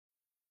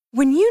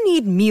When you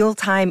need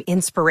mealtime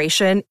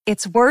inspiration,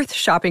 it's worth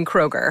shopping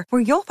Kroger,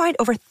 where you'll find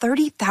over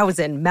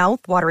 30,000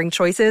 mouth-watering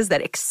choices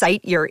that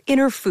excite your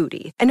inner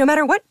foodie. And no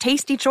matter what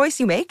tasty choice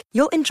you make,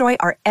 you'll enjoy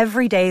our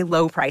everyday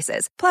low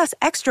prices, plus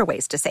extra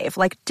ways to save,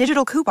 like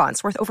digital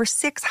coupons worth over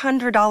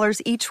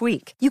 $600 each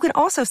week. You can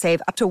also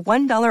save up to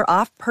 $1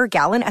 off per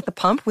gallon at the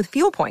pump with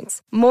fuel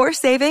points. More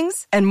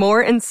savings and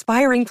more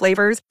inspiring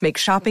flavors make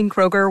shopping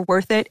Kroger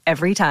worth it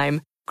every time.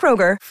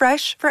 Kroger,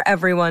 fresh for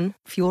everyone.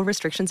 Fuel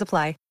restrictions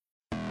apply.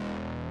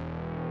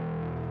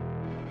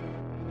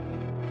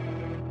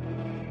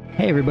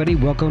 Hey everybody,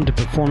 welcome to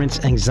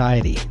Performance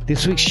Anxiety.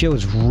 This week's show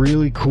is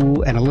really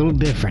cool and a little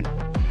different.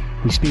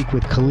 We speak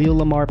with Khalil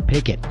Lamar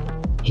Pickett.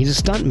 He's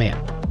a stuntman.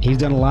 He's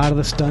done a lot of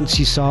the stunts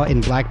you saw in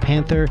Black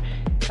Panther,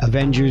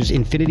 Avengers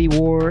Infinity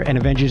War, and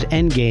Avengers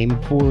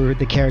Endgame for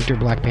the character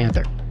Black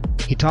Panther.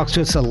 He talks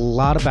to us a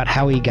lot about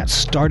how he got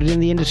started in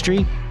the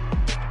industry,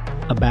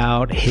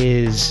 about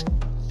his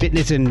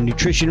fitness and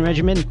nutrition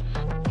regimen.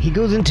 He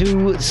goes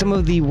into some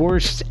of the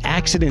worst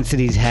accidents that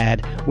he's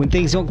had when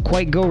things don't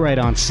quite go right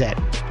on set.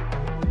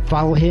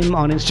 Follow him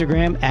on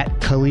Instagram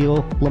at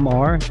Khalil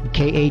Lamar,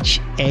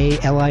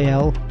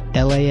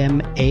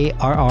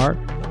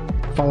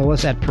 KHALILLAMARR. Follow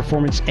us at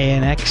Performance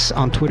ANX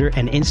on Twitter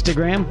and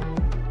Instagram.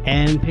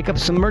 And pick up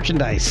some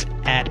merchandise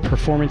at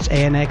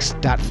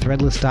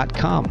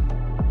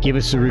performanceanx.threadless.com. Give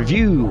us a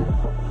review.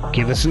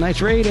 Give us a nice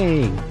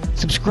rating.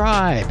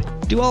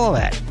 Subscribe. Do all of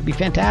that. It'd be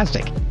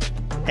fantastic.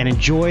 And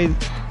enjoy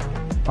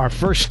our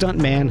first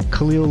stuntman,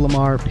 Khalil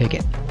Lamar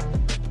Pickett.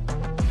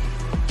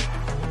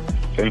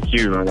 Thank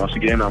you. And once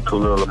again, I'm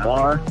Khalil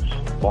Lamar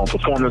on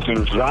Performance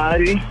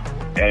Anxiety,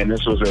 and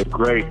this was a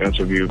great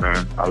interview,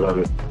 man. I love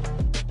it.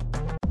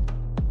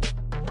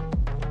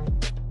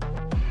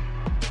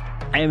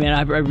 Hey, man,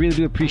 I really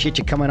do appreciate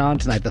you coming on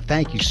tonight, but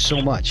thank you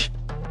so much.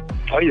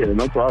 Oh, yeah,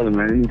 no problem,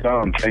 man.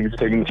 Anytime. Thank you for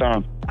taking the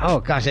time. Oh,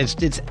 gosh,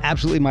 it's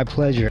absolutely my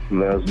pleasure.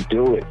 Let's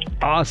do it.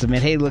 Awesome,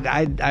 man. Hey, look,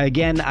 I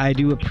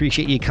do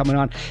appreciate you coming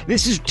on.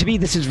 This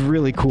is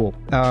really cool.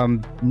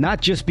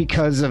 Not just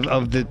because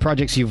of the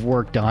projects you've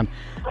worked on,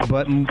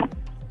 but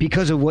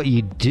because of what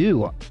you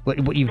do,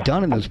 what you've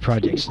done in those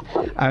projects.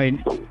 I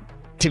mean,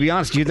 to be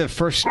honest, you're the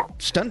first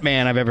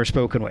stuntman I've ever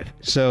spoken with.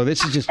 So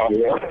this is just,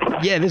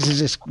 yeah, this is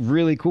just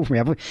really cool for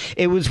me.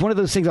 It was one of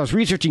those things I was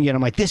researching it, and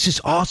I'm like, this is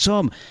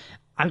awesome.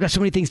 I've got so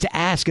many things to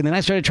ask. And then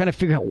I started trying to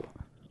figure out,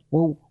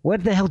 well,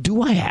 what the hell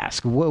do I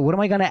ask? What am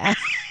I going to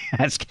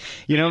ask?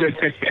 You know,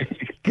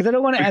 because I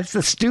don't want to ask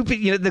the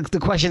stupid, the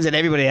questions that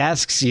everybody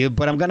asks you,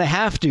 but I'm going to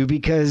have to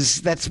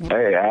because that's.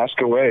 Hey, ask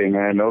away,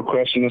 man. No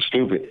question is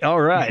stupid. All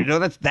right. No,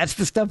 that's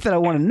the stuff that I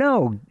want to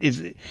know.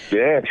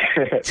 Yeah.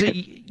 So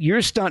you're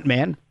a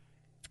stuntman,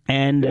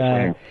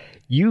 and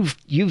you've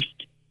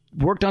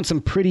worked on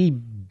some pretty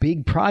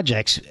big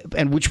projects,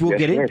 and which we'll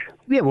get into.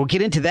 Yeah, we'll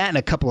get into that in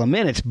a couple of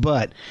minutes.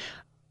 But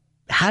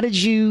how did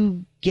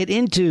you get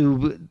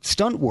into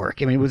stunt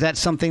work? I mean, was that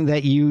something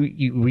that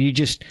were you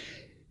just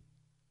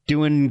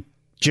doing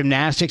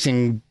gymnastics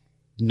and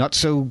not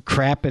so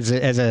crap as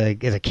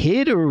a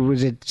kid, or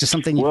was it just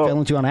something you fell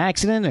into on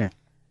accident? Or?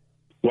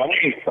 Well,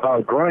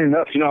 growing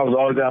up, I was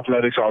always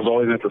athletic, so I was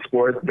always into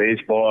sports,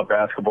 baseball,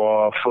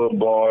 basketball,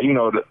 football,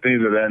 the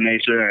things of that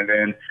nature. And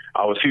then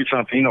I would see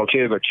something,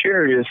 kids are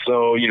curious,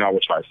 so, I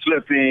would try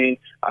flipping.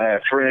 I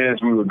had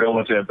friends, we would go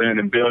into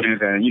abandoned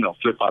buildings and,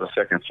 flip out of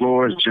second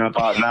floors, jump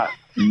out, not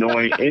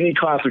knowing any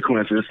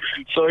consequences.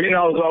 So,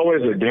 I was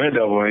always a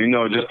daredevil. And,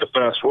 just to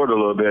fast forward a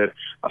little bit,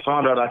 I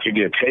found out I could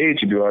get paid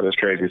to do all this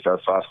crazy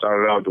stuff. So I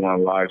started out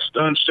doing live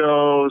stunt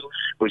shows,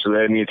 which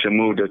led me to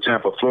move to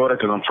Tampa, Florida,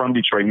 because I'm from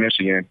Detroit,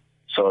 Michigan.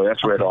 So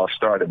that's where it all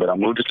started. But I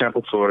moved to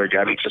Tampa, Florida,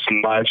 got into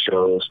some live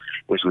shows,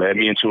 which led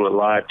me into a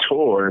live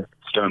tour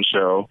stunt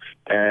show.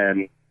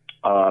 And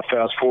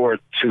fast forward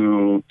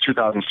to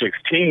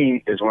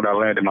 2016 is when I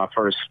landed my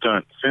first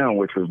stunt film,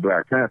 which was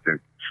Black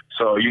Panther.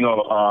 So,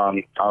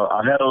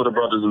 I had older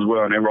brothers as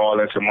well, and they were all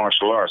into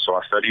martial arts. So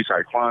I studied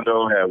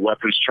Taekwondo, had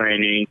weapons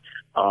training,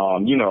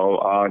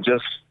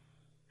 just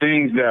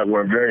things that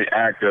were very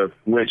active,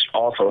 which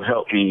also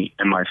helped me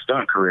in my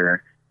stunt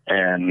career.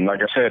 And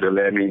like I said, it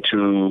led me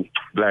to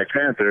Black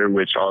Panther,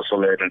 which also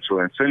led into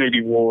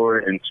Infinity War,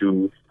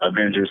 into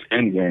Avengers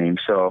Endgame.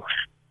 So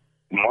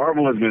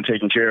Marvel has been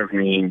taking care of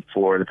me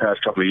for the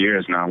past couple of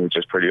years now, which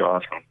is pretty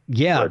awesome.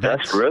 Yeah, but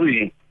that's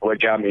really what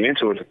got me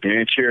into it,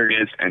 being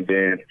curious and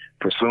then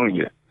pursuing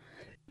it.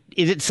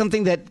 Is it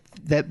something that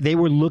they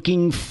were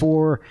looking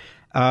for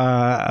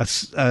a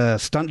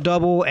stunt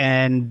double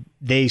and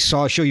they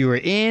saw a show you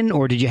were in,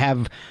 or did you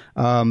have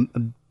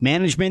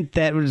management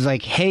that was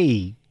like,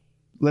 hey,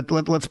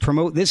 let's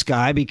promote this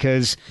guy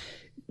because...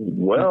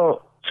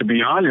 Well, to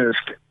be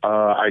honest,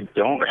 I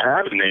don't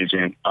have an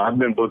agent. I've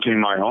been booking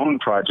my own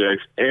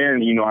projects,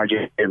 and, I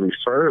get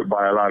referred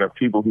by a lot of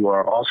people who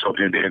are also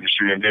in the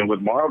industry. And then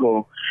with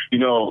Marvel,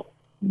 if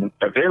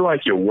they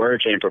like your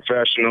work and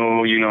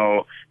professional,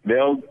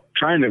 they'll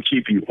trying to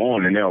keep you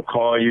on, and they'll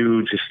call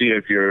you to see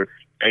if you're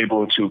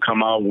able to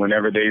come out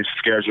whenever they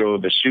schedule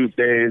the shoot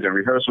days and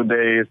rehearsal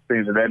days,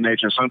 things of that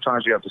nature.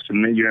 Sometimes you have to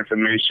submit your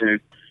information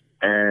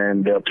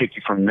and they'll pick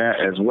you from that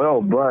as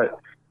well. But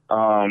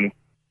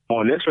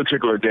on this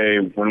particular day,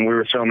 when we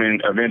were filming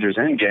Avengers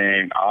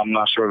Endgame, I'm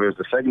not sure if it was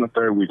the second or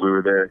third week we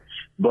were there,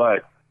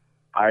 but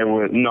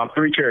I'm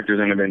 3 characters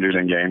in Avengers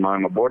Endgame.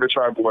 I'm a Border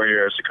Tribe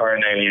Warrior, a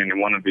Sicarian,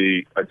 and one of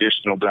the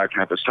additional Black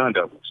Panther Sun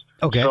Devils.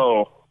 Okay.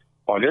 So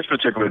on this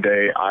particular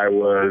day, I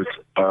was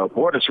a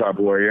Border Tribe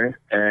Warrior,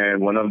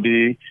 and one of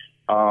the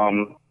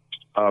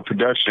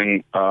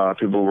production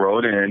people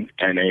wrote in,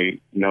 and they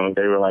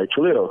were like,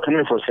 Toledo, come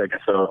here for a second.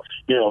 So,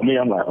 me,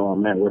 I'm like, oh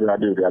man, what did I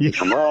do? Did I do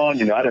something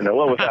wrong? I didn't know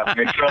what was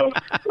happening.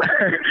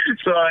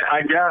 So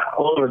I got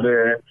over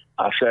there.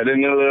 I sat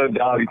in the little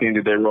dolly thing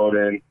that they wrote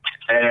in,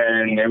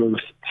 and it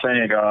was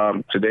saying,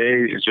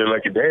 today is your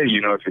lucky day,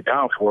 if you're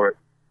down for it.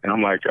 And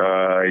I'm like,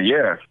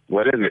 yeah,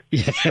 what is it?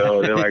 Yeah.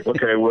 So they're like,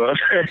 okay, well.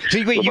 So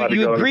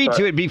you agreed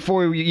to it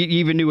before you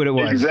even knew what it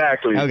was?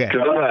 Exactly. Okay.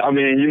 Because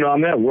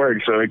I'm at work,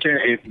 so it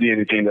can't be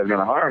anything that's going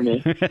to harm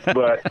me.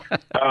 But,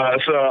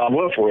 so I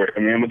went for it.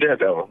 I'm a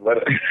daredevil.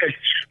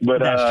 But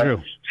that's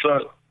true.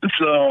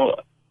 So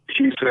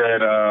he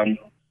said,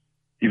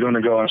 you're going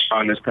to go and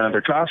shine this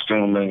Panther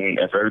costume, and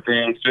if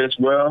everything fits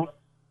well,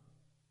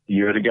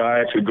 you're the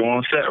guy to go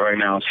on set right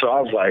now. So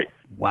I was like,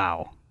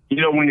 wow.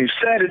 When he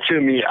said it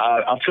to me,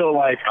 I feel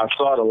like I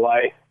saw the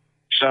light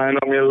shine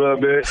on me a little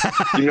bit.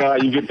 How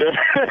you get that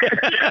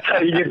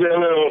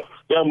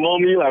little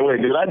moment, you're like,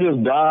 wait, did I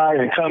just die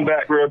and come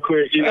back real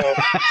quick?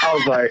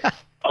 I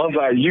was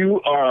like,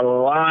 you are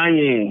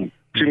lying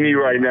to me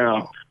right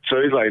now.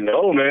 So he's like,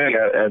 no, man,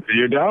 if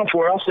you're down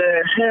for it. I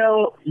said,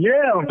 hell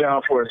yeah, I'm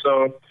down for it.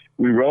 So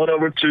we rode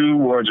over to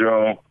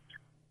wardrobe,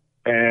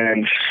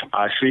 and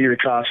I see the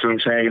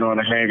costumes hanging on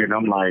the hanger, and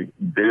I'm like,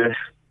 this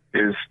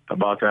is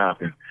about to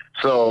happen.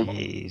 So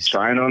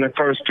trying on the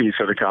first piece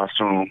of the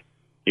costume,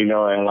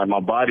 and like my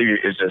body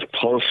is just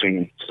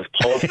pulsing.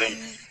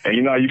 And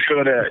you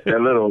feel that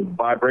little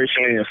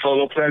vibration in your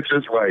solar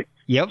plexus, like.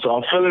 Yep. So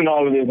I'm feeling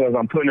all of this as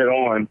I'm putting it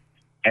on,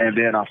 and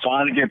then I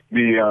finally get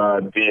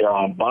the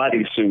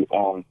bodysuit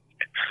on.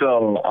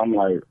 So I'm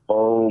like,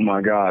 oh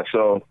my God.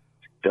 So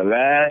the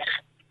last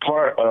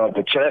part of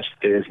the test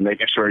is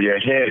making sure your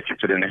head can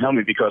fit in the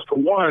helmet, because for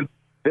one,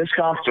 this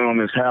costume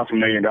is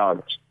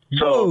 $500,000.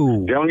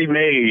 So they only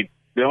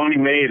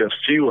made a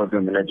few of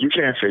them, and if you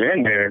can't fit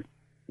in there,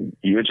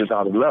 you're just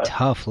out of luck.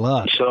 Tough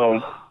luck.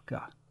 So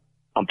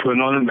I'm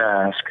putting on the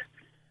mask,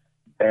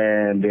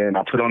 and then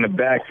I put on the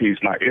back piece.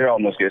 My ear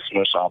almost gets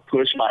smushed, so I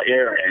push my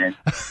ear in,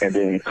 and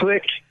then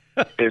click,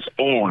 it's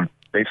on.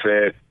 They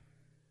said,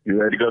 you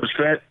ready to go to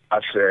set? I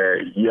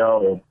said,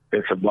 yo,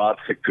 it's about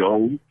to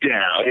go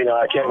down.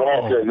 I can't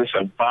answer. It's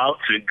about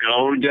to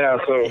go down.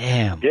 So,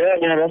 damn. Yeah,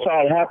 man, that's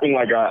how it happened.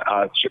 Like,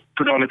 I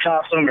put on the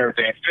costume,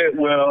 everything fit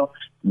well,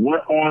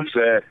 went on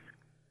set,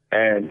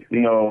 and,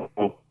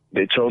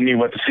 they told me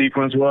what the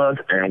sequence was,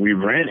 and we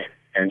ran it.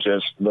 And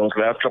just those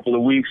last couple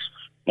of weeks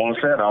on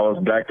set, I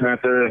was Black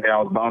Panther, and I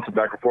was bouncing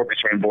back and forth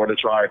between Border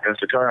Tribe and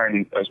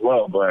Sicarian as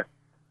well. But,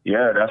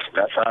 yeah,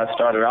 that's how it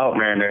started out,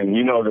 man. And,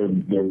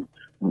 the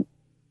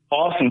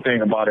awesome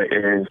thing about it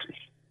is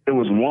it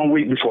was 1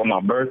 week before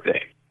my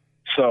birthday.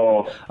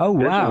 So this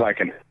is like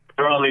an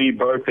early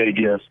birthday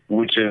gift,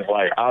 which is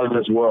like out of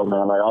this world,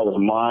 man. Like, I was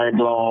mind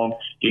blown.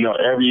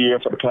 Every year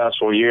for the past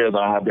 4 years,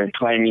 I have been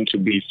claiming to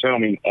be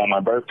filming on my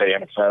birthday.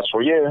 And the past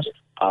 4 years,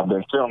 I've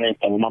been filming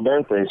on my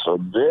birthday. So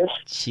this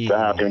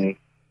happened,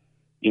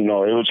 it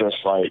was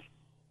just like,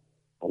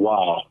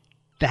 wow.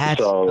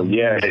 That's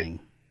amazing.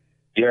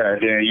 Then,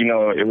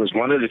 it was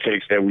one of the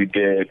takes that we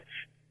did,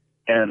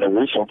 and the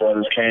Russo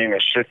brothers came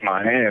and shook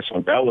my hand. So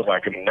that was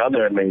like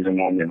another amazing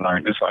moment.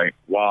 Like, it's like,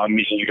 wow, I'm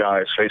meeting you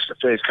guys face to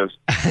face. Because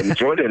the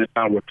majority of the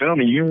time we're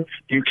filming, you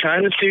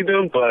kind of see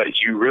them, but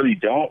you really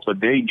don't. But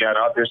they got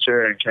out this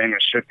chair and came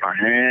and shook my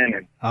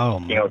hand.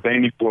 And,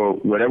 thank me for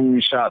whatever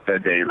we shot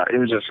that day. Like, it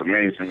was just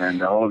amazing, man.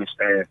 The whole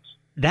experience.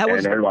 And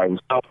everybody was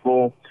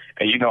helpful.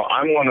 And,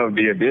 I'm one of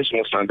the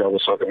additional Sun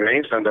Devils. So the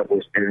main Sun Devil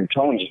was Aaron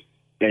Tony.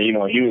 And,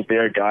 he was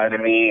there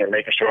guiding me and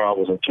making sure I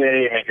was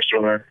okay, making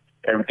sure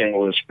everything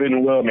was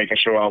spinning well, making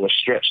sure I was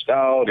stretched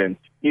out, and,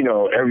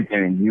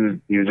 everything.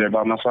 He was there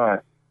by my side.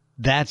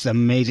 That's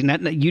amazing. Now,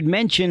 you'd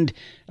mentioned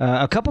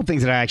a couple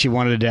things that I actually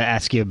wanted to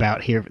ask you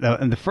about here.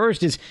 And the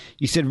first is,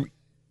 you said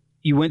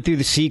you went through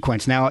the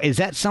sequence. Now, is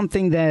that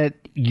something that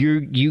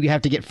you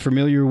have to get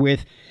familiar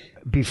with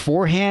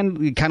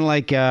beforehand? Kind of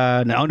like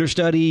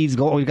understudies,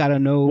 you got to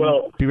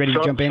know, be ready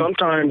to jump in?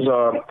 Sometimes,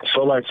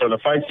 so the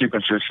fight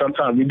sequences,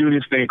 sometimes we do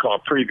this thing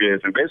called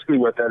previs, and basically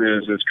what that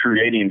is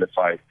creating the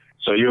fight.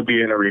 So you'll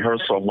be in a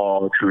rehearsal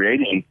hall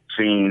creating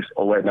scenes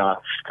or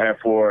whatnot. And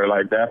for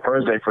like that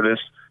first day for this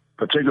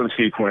particular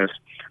sequence,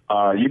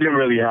 you didn't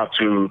really have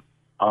to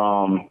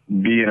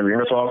be in a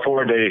rehearsal hall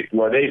for it.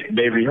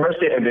 They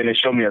rehearsed it, and then they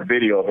showed me a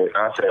video of it. And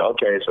I said,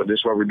 okay, so this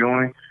is what we're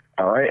doing.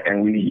 All right.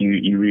 And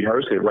you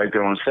rehearse it right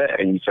there on set,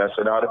 and you test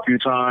it out a few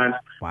times.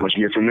 Wow. Once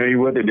you get familiar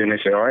with it, then they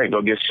say, all right,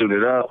 go get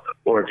suited up.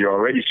 Or if you're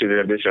already suited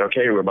up, they say,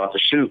 okay, we're about to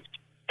shoot.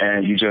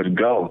 And you just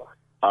go.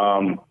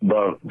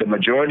 But the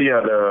majority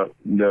of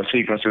the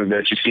sequences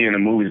that you see in the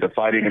movies, the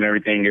fighting and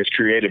everything, is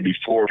created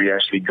before we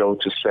actually go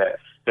to set.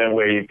 That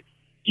way,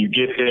 you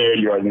get there,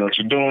 you already know what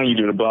you're doing, you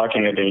do the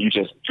blocking, and then you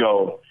just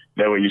go.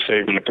 That way, you're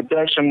saving the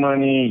production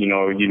money. You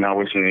know, you're not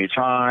wasting any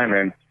time,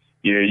 and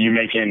you're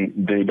making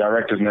the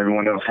directors and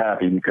everyone else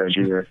happy because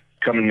you're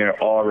coming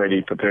there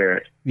already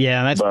prepared.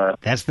 Yeah,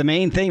 that's the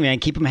main thing, man.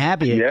 Keep them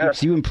happy. It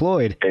keeps you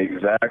employed.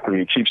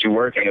 Exactly. It keeps you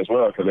working as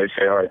well because they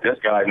say, all right, this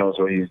guy knows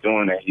what he's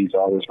doing and he's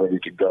always ready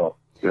to go.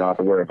 You don't have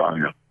to worry about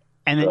him.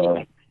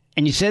 And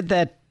and you said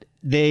that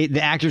the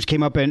actors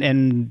came up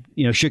and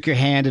shook your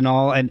hand and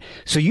all, and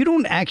so you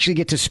don't actually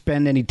get to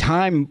spend any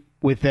time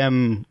with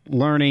them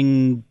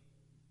learning,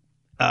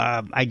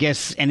 I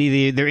guess,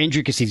 any of their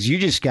intricacies. You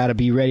just got to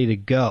be ready to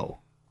go.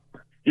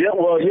 Yeah,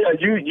 well, you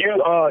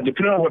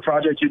depending on what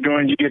project you're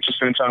doing, you get to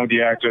spend time with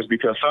the actors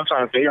because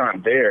sometimes they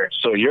aren't there.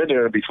 So you're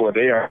there before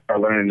they are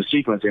learning the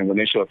sequence. And when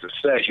they show up to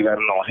set, you let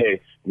them know, hey,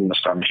 you're going to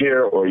start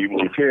here, or you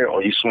move here,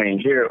 or you swing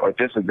here, or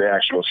this is the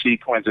actual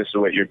sequence. This is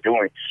what you're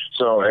doing.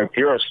 So if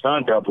you're a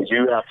stunt double,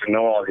 you have to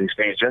know all these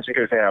things just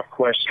because they have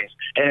questions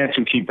and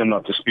to keep them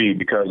up to speed.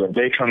 Because if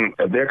they're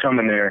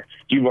coming there,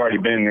 you've already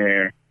been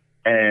there,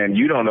 and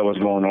you don't know what's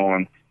going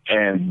on,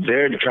 and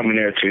they're coming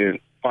there to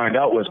find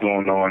out what's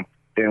going on.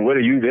 Then what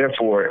are you there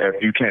for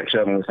if you can't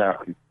tell them what's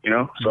happening,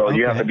 So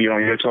you have to be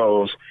on your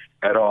toes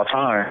at all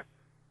times.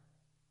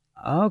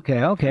 Okay.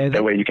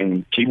 That way you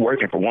can keep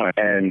working for one.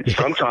 And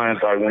sometimes,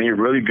 like, when you're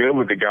really good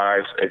with the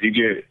guys, if you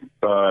get,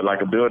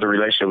 build a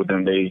relationship with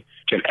them, they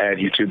can add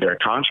you to their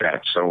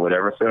contract. So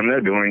whatever film they're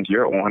doing,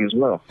 you're on as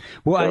well.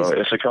 So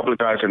it's a couple of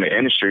guys in the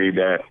industry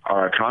that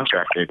are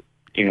contracted,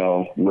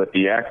 with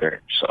the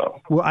actor.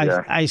 So,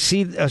 I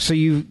see. So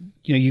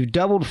you've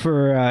doubled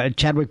for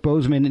Chadwick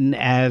Boseman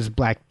as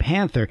Black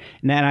Panther,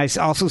 and I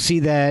also see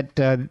that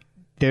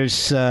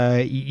there's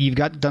you've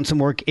done some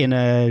work in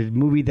a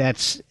movie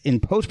that's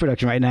in post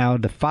production right now,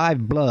 The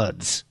Five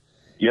Bloods.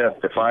 Yes,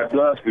 The Five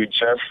Bloods. We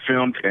just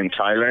filmed in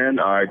Thailand.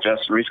 I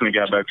just recently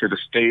got back to the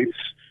States,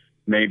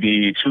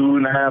 maybe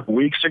 2.5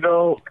 weeks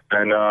ago,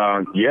 and I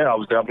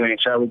was definitely in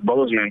Chadwick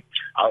Boseman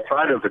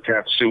outside of the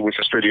Panther suit, which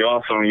is pretty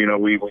awesome.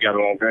 We got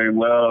along very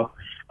well.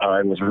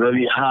 It was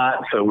really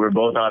hot, so we're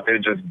both out there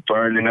just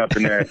burning up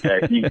in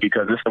that heat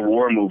because it's a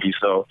war movie.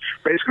 So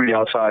basically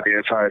outside the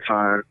entire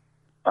time,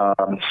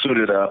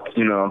 suited up,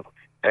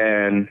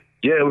 and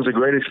it was a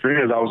great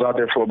experience. I was out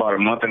there for about a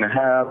month and a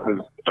half. It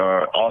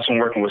was awesome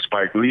working with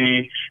Spike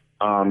Lee.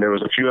 There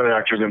was a few other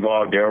actors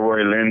involved: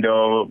 Delroy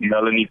Lindo,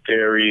 Melanie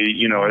Perry.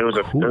 There was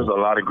a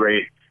lot of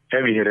great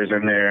heavy hitters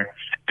in there,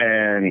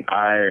 and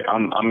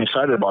I'm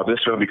excited about this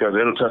film because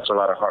it'll touch a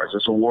lot of hearts.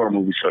 It's a war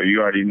movie, so you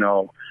already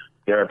know.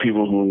 There are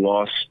people who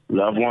lost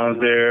loved ones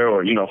there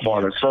or,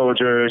 fallen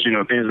soldiers,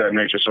 things of that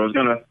nature. So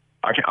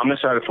I'm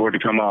excited for it to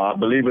come out. I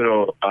believe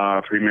it'll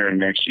premiere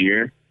next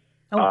year.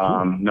 Cool.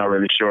 Not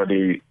really sure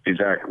the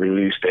exact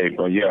release date,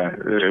 but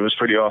it was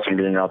pretty awesome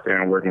being out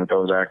there and working with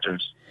those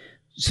actors.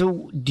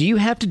 So do you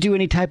have to do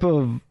any type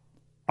of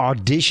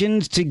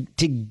auditions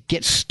to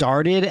get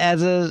started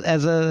as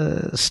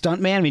a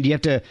stuntman? I mean, do you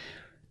have to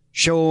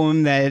show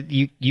them that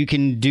you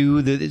can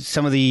do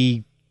some of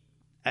the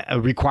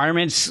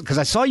requirements? Because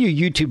I saw your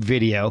YouTube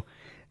video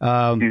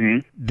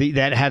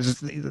that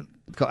has,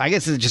 I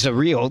guess it's just a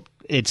reel.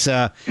 It's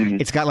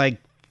it's got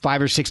like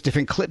 5 or 6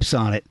 different clips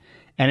on it,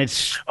 and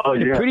it's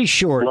pretty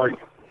short.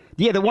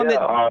 The one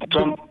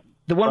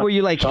the one where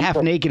you're like half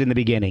naked in the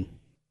beginning.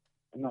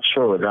 I'm not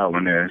sure what that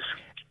one is,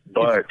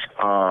 but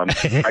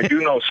I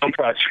do know some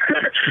projects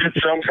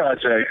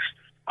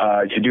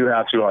you do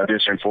have to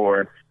audition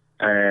for,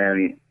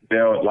 and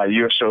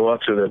you'll show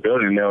up to the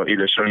building, they'll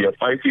either show you a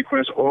fight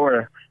sequence,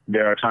 or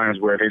there are times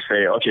where they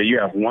say, okay, you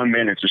have 1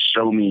 minute to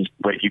show me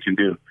what you can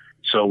do.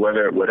 So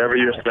whatever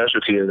your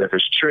specialty is, if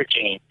it's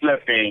tricking,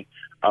 flipping,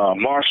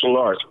 martial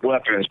arts,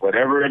 weapons,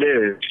 whatever it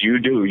is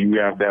you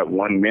have that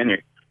 1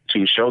 minute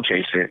to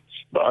showcase it.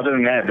 But other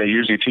than that, they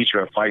usually teach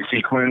you a fight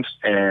sequence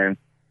and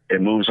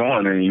it moves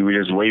on, and you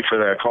just wait for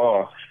that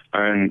call.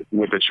 And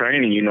with the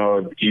training,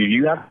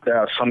 you have to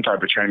have some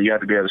type of training. You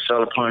have to be able to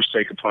sell a punch,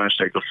 take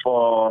a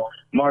fall,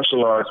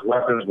 martial arts,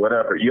 weapons,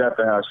 whatever. You have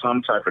to have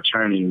some type of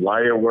training,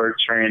 wire work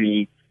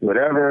training,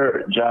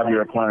 whatever job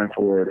you're applying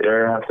for.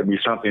 There has to be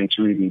something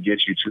to even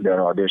get you to that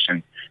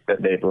audition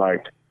that they've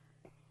liked.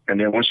 And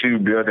then once you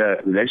build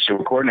that relationship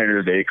with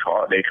coordinators, they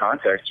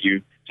contact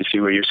you to see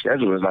what your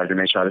schedule is like, and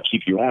they try to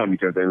keep you on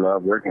because they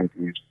love working with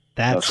you.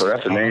 So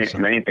that's the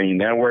main thing.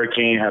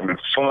 Networking, having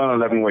fun,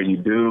 loving what you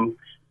do.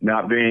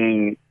 Not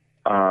being,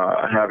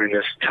 having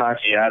this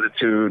cocky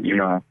attitude,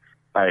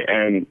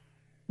 and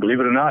believe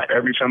it or not,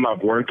 every time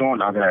I've worked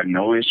on, I've had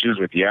no issues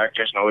with the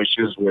actors, no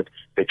issues with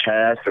the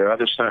cast, the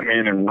other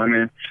stuntmen and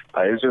women.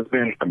 It's just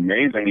been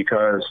amazing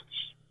because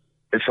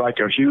it's like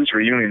a huge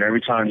reunion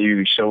every time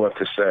you show up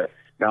to set.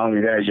 Not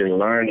only that, you're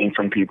learning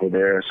from people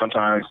there.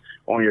 Sometimes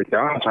on your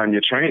downtime, you're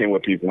training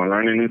with people and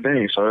learning new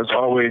things. So it's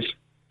always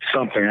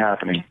something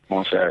happening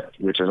on set,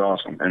 which is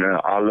awesome. And then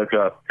I look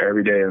up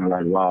every day and I'm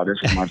like, wow, this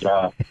is my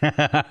job.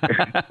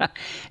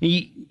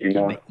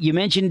 You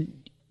mentioned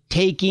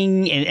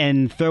taking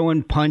and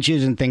throwing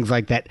punches and things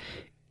like that,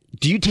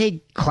 do you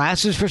take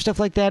classes for stuff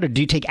like that, or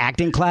do you take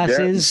acting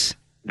classes?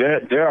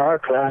 There are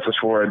classes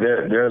for it.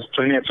 There's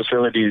plenty of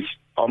facilities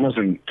almost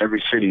in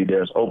every city.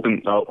 There's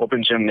open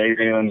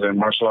gymnasiums and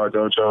martial art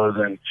dojos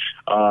and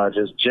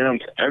just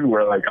gyms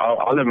everywhere. Like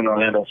I live in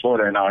Orlando,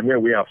 Florida, and out here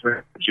we have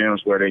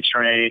gyms where they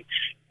train,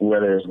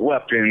 whether it's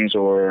weapons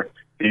or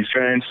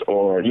defense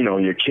or, you know,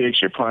 your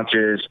kicks, your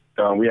punches.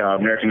 We have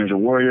American Ninja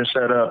Warrior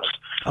setups.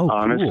 Oh,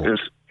 cool.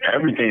 It's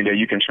everything that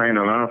you can train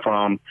and learn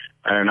from.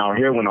 And out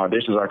here when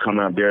auditions are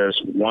coming up,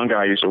 there's one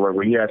guy I used to work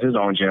with. He has his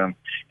own gym,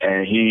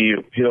 and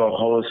he'll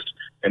host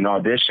an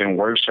audition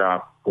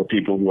workshop for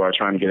people who are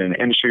trying to get in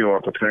the industry or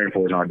preparing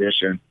for an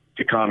audition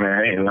to come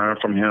and, hey, learn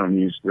from him.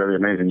 He's really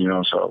amazing, you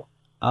know. So,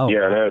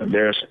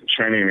 there's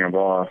training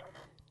involved.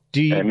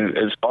 And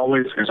it's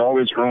always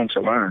room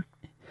to learn.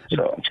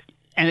 So.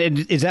 And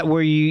is that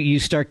where you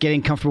start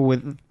getting comfortable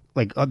with,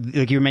 like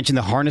you mentioned,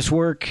 the harness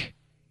work?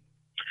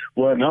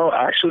 Well, no,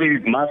 actually,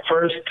 my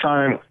first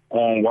time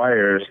on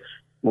wires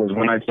was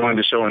when I joined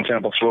the show in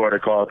Tampa, Florida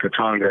called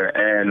Katanga,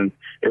 and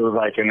it was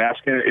like it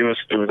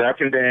was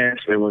African dance,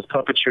 it was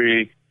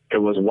puppetry, it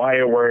was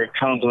wire work,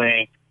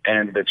 tumbling,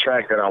 and the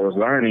track that I was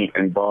learning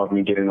involved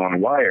me getting on the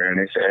wire. And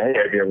they said, hey,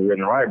 have you ever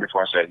ridden a wire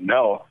before? I said,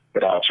 no,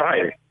 but I'll try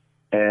it.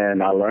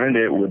 And I learned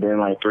it within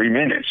like 3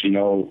 minutes, you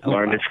know,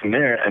 learned it from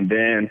there. And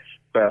then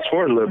fast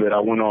forward a little bit, I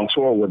went on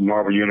tour with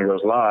Marvel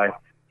Universe Live,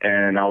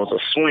 and I was a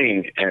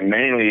swing, and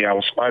mainly I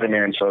was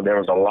Spider-Man, so there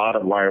was a lot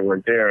of wire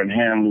work there and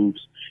hand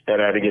loops that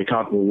I had to get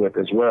comfortable with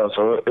as well.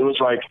 So it was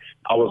like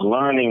I was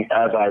learning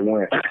as I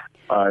went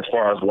as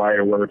far as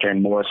wire work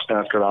and more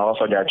stunts, because I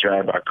also got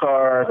dragged by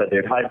cars. I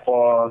did height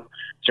falls,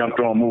 jumped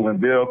on moving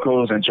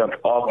vehicles, and jumped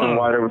off them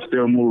while they were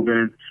still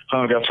moving,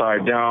 hung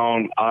upside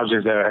down,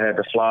 objects that I had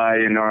to fly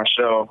in our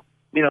show.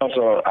 You know,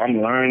 so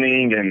I'm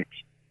learning and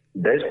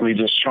basically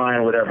just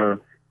trying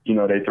whatever, you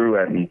know, they threw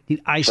at me.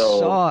 I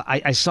saw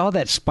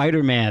that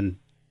Spider-Man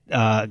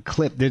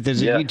clip.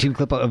 There's a YouTube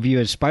clip of you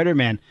as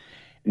Spider-Man.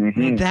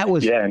 Mm-hmm. That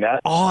was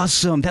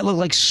awesome. That looked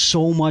like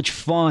so much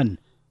fun.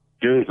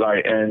 Dude,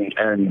 like,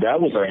 and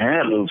that was a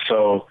hand loop.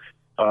 So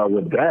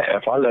with that,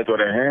 if I let go of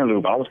the hand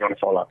loop, I was going to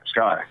fall out the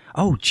sky.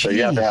 Oh, geez. So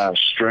you have to have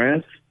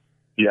strength.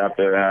 You have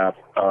to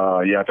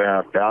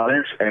have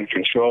balance and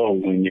control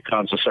when it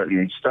comes to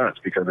certain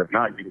stunts, because if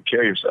not, you can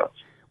kill yourself.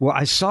 Well,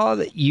 I saw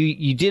that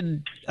you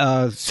did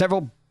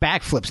several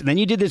backflips, and then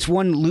you did this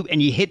one loop,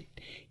 and you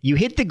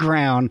hit the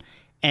ground,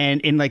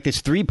 and in like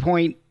this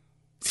 3-point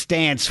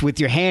stance with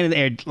your hand in the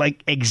air,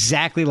 like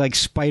exactly like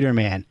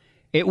Spider-Man.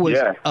 It was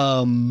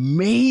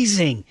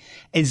amazing.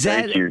 Is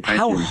that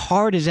how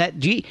hard is that?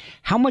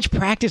 How much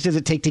practice does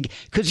it take to?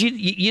 Because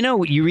you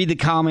know, you read the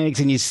comics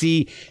and you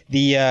see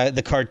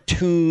the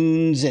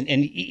cartoons and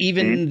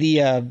even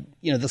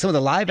some of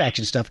the live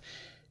action stuff.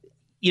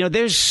 You know,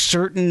 there's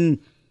certain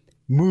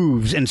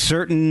moves and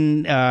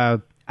certain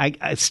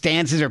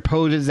stances or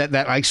poses that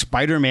like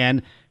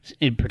Spider-Man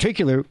in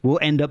particular will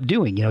end up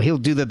doing. You know, he'll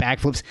do the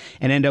backflips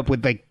and end up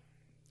with, like,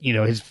 you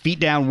know, his feet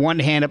down, one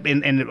hand up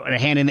and a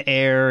hand in the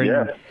air.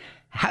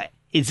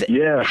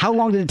 And how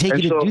long did it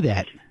take you to do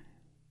that?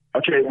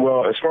 Okay,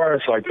 well, as far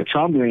as like the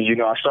tumbling, you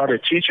know, I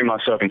started teaching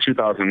myself in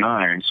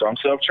 2009. So I'm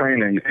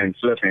self-trained in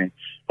flipping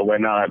or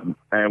whatnot.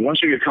 And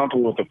once you get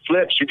comfortable with the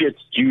flips,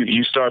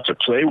 you start to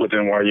play with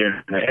them while you're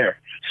in the air.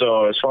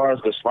 So as far as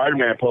the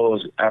Spider-Man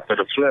pose after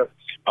the flip,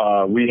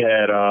 we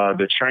had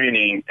the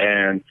training,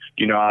 and,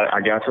 you know, I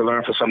got to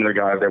learn from some of the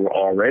guys that were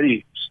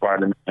already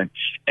Spider-Man.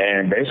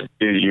 And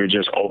basically you're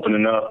just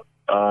opening up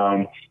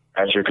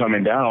as you're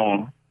coming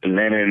down and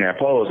landing in that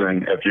pose.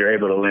 And if you're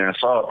able to land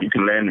soft, you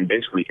can land in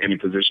basically any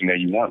position that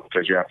you want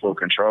because you have full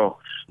control.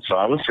 So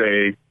I would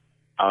say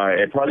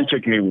it probably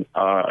took me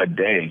a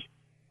day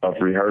of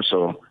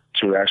rehearsal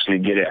to actually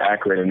get it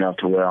accurate enough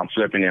to where I'm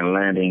flipping and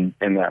landing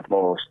in that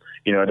pose.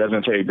 You know, it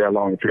doesn't take that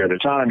long a period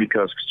of time,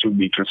 because to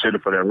be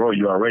considered for that role,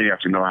 you already have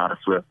to know how to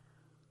flip.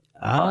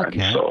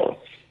 Okay. So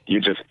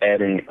you're just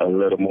adding a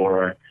little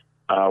more,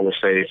 I would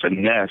say,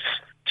 finesse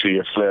to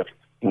your flip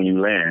when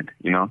you land,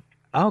 you know?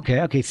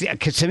 Okay. See,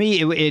 because to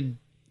me,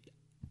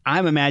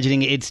 I'm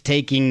imagining it's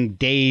taking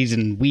days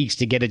and weeks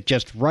to get it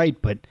just right.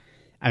 But,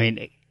 I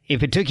mean,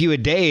 if it took you a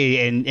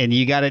day and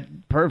you got it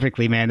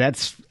perfectly, man,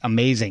 that's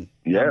amazing.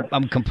 Yeah.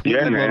 I'm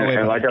completely blown away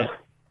by that.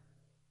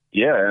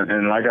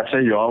 And like I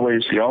said, you're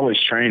always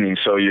training.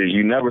 So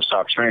you never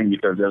stop training,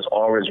 because there's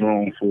always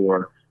room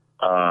for,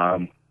 I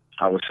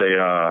would say,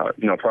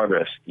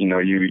 progress. You know,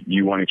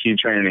 you want to keep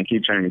training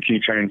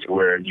to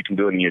where you can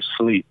do it in your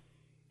sleep,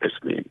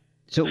 basically.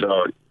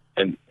 So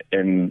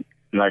and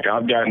like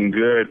I've gotten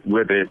good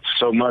with it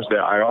so much that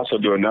I also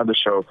do another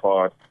show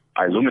called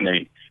I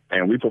Illuminate,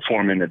 and we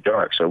perform in the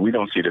dark. So we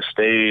don't see the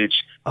stage.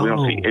 We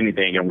don't see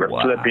anything. And we're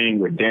flipping,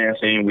 we're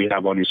dancing. We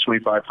have on these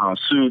 25-pound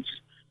suits.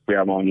 We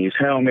have on these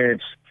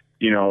helmets,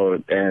 you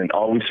know, and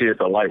all we see is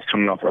the lights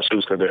coming off our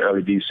suits because they're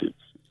LED suits.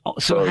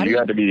 So you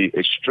have to be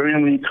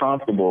extremely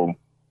comfortable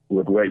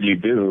with what you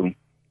do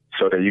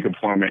so that you can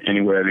perform it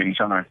anywhere at any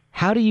time.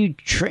 How do you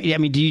train? I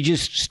mean, do you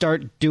just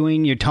start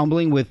doing your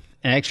tumbling with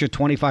an extra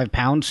 25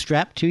 pounds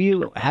strapped to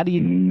you? How do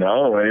you?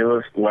 No, it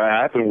was what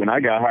happened when I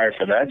got hired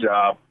for that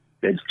job.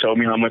 They told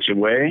me how much it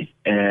weighed,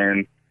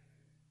 and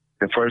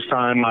the first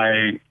time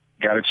I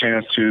got a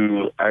chance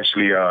to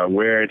actually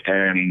wear it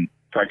and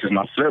practice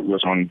my flip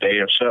was on the day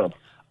of show.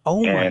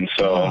 Oh, and my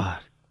so, God.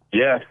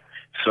 Yeah.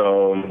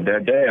 So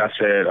that day I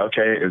said,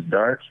 okay, it's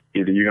dark.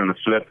 Either you're going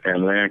to flip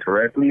and land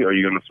correctly or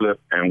you're going to flip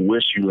and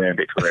wish you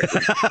landed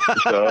correctly.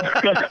 So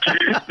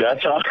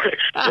that's how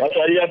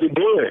you have to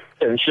do it.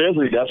 And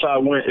seriously, that's how I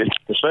went,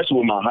 especially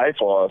with my high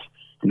falls.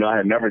 You know, I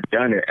had never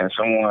done it, and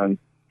someone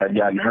had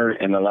gotten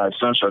hurt in the live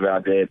stunt show that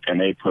I did,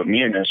 and they put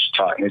me in this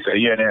spot. And they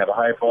said, yeah, they have a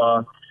high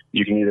fall.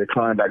 You can either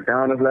climb back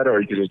down this ladder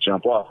or you can just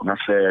jump off. And I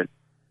said,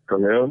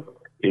 Khalil,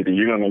 either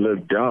you're going to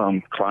look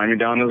dumb climbing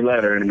down this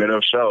ladder in the middle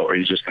of the show or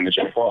you're just going to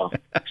jump off.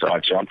 So I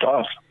jumped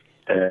off.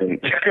 And,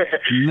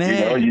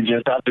 Man. you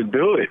just have to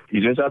do it.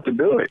 You just have to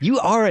do it. You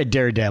are a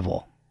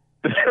daredevil.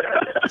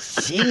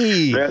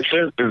 Jeez. That's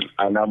it.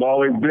 And I've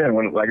always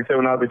been. Like I said,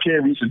 when I was a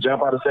kid, we used to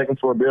jump out of second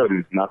floor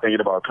buildings, not thinking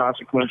about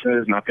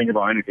consequences, not thinking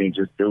about anything,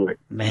 just do it.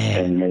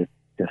 Man. And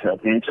it's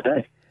helping me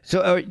today.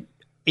 So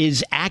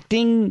is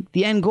acting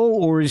the end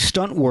goal or is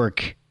stunt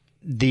work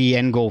the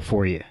end goal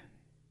for you?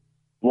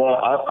 Well,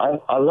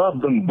 I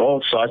love them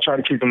both, so I try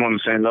to keep them on the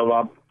same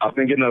level. I've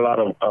been getting a lot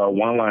of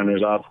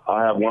one-liners.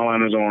 I have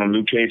one-liners on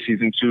Luke Cage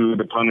Season 2,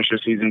 The Punisher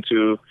Season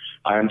 2.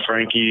 I am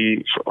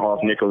Frankie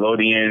off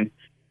Nickelodeon.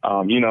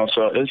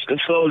 So it's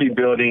slowly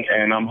building,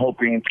 and I'm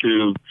hoping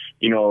to,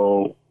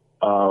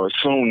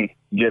 soon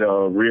get a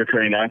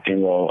reoccurring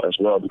acting role as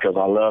well because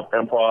I love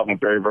improv. I'm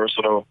very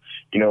versatile.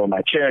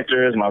 My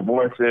characters, my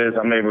voices,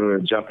 I'm able to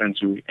jump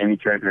into any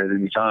character at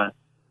any time.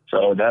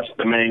 So that's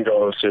the main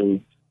goal, is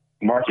to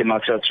market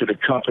myself to the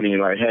company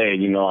like, hey,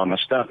 I'm a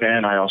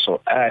stuntman. I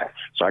also act,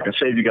 so I can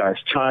save you guys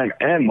time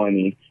and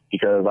money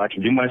because I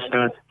can do my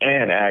stunts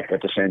and act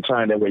at the same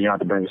time. That way you don't have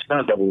to bring the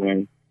stunt double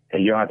in,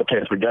 and you don't have to pay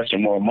the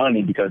production more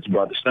money because you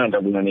brought the stunt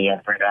double in and you have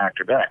to bring the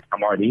actor back.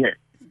 I'm already here.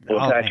 Full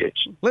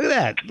package. Look at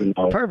that.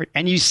 Perfect.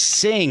 And you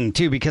sing,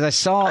 too, because I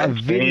saw a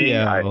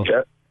video.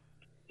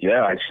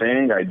 I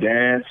sing, I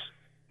dance.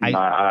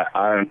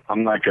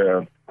 I'm like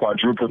a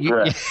quadruple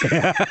threat.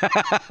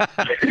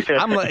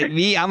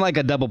 I'm like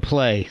a double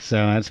play, so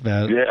that's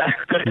about it.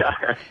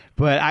 Yeah.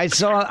 But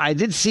I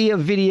did see a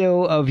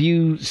video of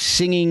you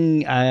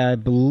singing, I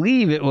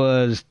believe it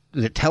was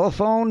it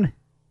Telephone?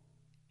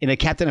 In a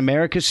Captain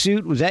America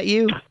suit? Was that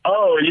you?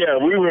 Oh yeah,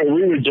 we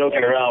were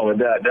joking around with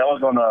that. That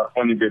was on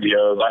funny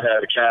videos. I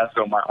had a cast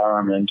on my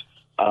arm, and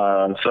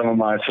some of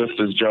my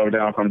sisters drove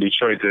down from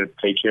Detroit to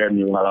take care of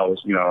me while I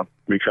was,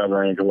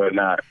 recovering and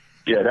whatnot.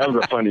 Yeah, that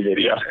was a funny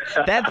video.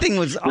 That thing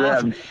was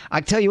awesome. Yeah.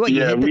 I tell you what,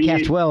 you hit the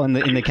cast well in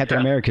the Captain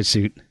America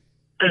suit.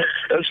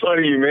 That's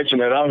funny you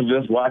mentioned that. I was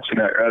just watching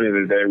that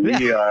earlier today.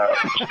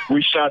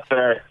 We shot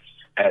that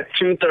at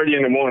 2:30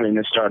 in the morning.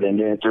 It started, and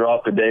then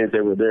throughout the days they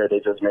were there, they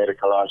just made a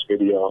collage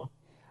video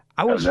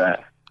of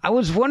that. I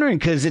was wondering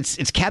because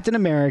it's Captain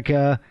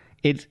America,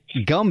 it's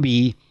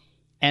Gumby,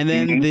 and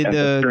then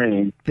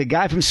the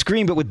guy from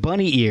Scream, but with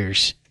bunny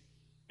ears.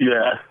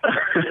 Yeah.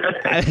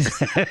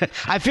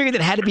 I figured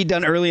it had to be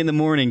done early in the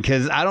morning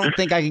because I don't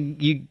think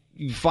you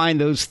find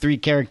those three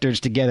characters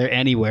together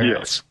anywhere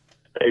else.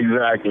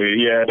 Exactly.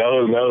 Yeah, that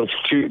was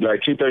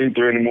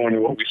 2:33 in the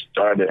morning when we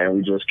started, and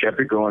we just kept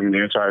it going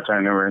the entire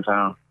time they were in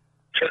town.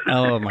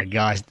 Oh my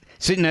gosh!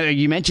 So now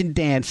you mentioned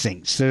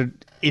dancing. So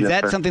is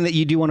that something that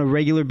you do on a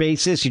regular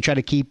basis? You try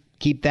to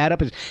keep that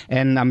up,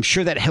 and I'm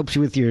sure that helps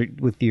you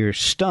with your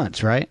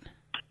stunts, right?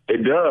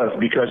 It does,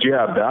 because you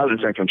have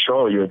balance and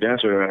control. You're a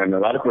dancer, and a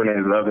lot of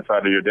coordinators love the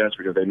fact that you're a dancer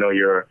because they know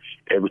you're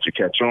able to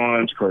catch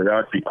on to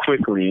choreography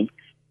quickly,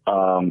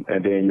 and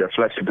then your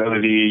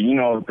flexibility,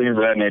 things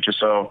of that nature.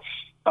 So,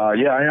 I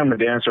am a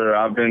dancer.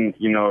 I've been,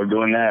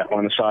 doing that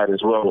on the side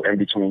as well in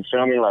between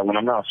filming. Like when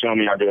I'm not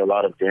filming, I do a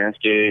lot of dance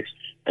gigs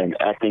and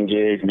acting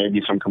gigs,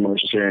 maybe some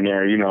commercials here and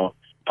there,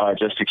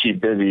 just to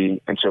keep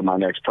busy until my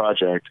next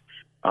project.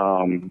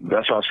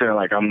 That's why I'm saying,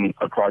 like, I'm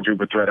a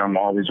quadruple threat. I'm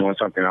always doing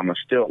something. I'm a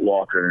stilt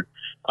walker.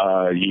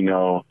 I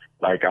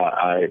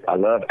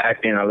love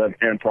acting. I love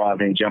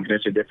improv, jumping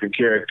into different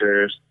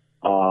characters.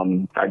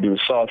 I do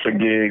salsa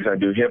gigs. I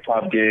do hip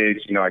hop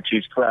gigs. I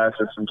teach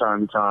classes from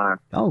time to time.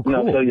 Oh,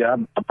 cool.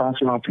 I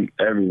bounce around from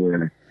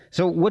everywhere.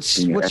 So what's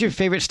your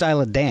favorite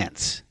style of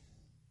dance?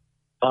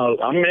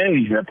 I'm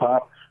mainly hip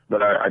hop,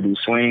 but I do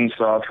swing,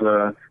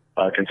 salsa,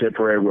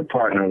 contemporary with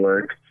partner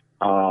work.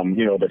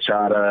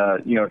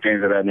 Bachata,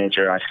 things of that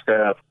nature. I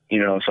step,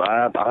 so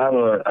I have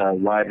a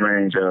wide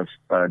range of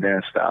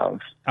dance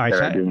styles. All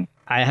right,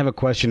 I have a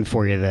question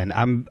for you then.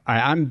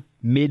 I'm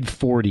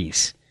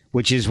mid-40s,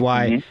 which is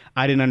why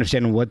I didn't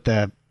understand what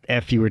the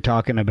F you were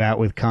talking about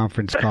with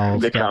conference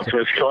calls. The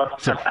conference call.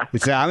 So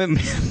I'm in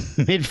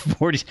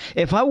mid-40s.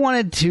 If I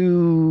wanted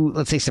to,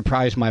 let's say,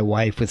 surprise my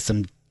wife with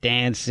some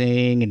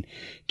dancing and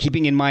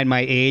keeping in mind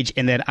my age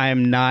and that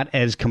I'm not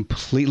as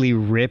completely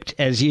ripped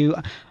as you,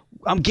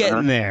 I'm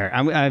getting there.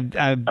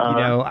 I've got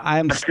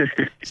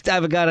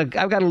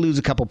to lose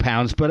a couple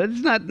pounds, but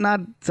it's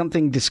not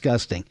something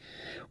disgusting.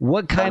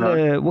 What kind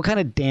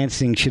of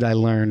dancing should I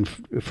learn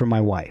from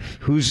my wife?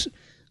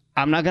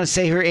 I'm not going to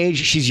say her age.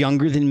 She's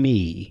younger than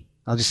me.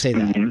 I'll just say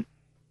that. Mm-hmm.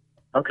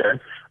 Okay.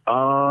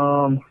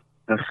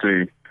 Let's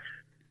see.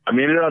 I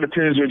mean, it all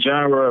depends your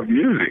genre of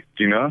music,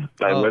 you know?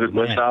 Like,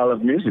 what style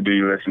of music do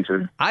you listen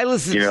to? I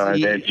listen to...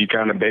 and then you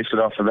kind of base it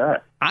off of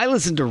that. I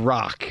listen to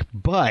rock,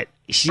 but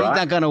she's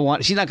not going to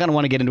want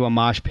to get into a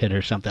mosh pit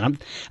or something.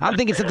 I'm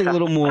thinking something a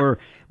little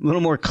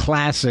more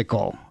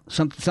classical.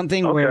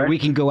 Something where we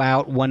can go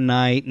out one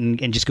night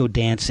and just go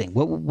dancing.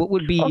 What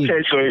would be...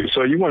 Okay,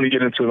 so you want to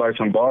get into, like,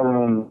 some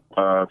ballroom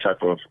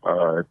type of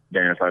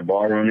dance, like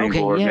ballroom,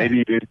 or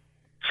maybe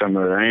some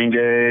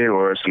merengue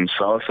or some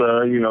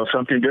salsa, you know,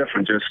 something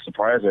different, just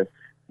surprise her.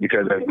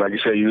 Because, like you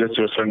said, you listen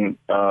to a certain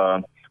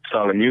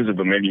style of music,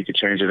 but maybe you could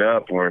change it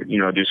up or, you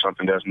know, do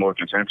something that's more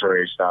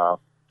contemporary style.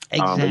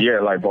 Exactly.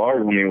 But like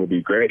ballrooming would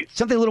be great.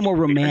 Something a little more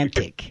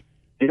romantic.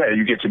 Yeah,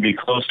 you get to be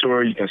close to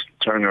her. You can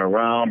turn her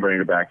around, bring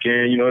her back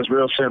in. You know, it's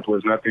real simple.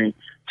 It's nothing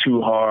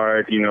too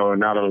hard, you know,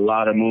 not a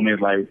lot of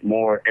movement, like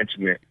more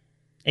intimate.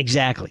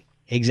 Exactly.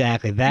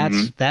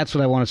 That's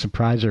what I want to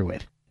surprise her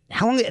with.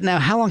 How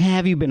long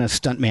have you been a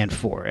stuntman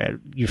for?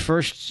 Your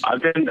first?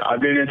 I've been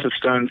into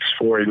stunts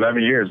for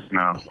 11 years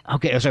now.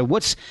 Okay, so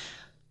what's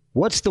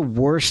the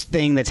worst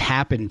thing that's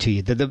happened to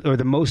you, or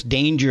the most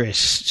dangerous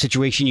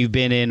situation you've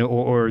been in,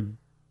 or?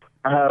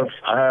 I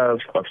have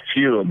a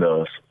few of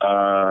those.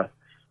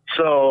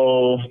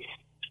 So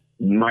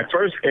my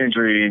first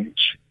injury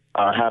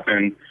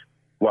happened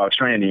while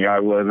training.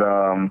 I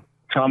was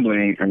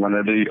tumbling in one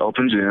of the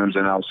open gyms,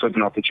 and I was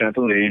slipping off the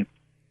trampoline.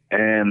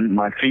 And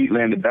my feet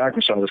landed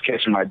backwards, so I was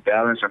catching my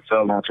balance and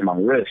fell onto my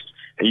wrist.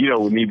 And, you know,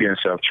 with me being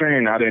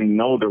self-trained, I didn't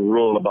know the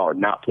rule about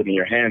not putting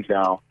your hands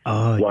down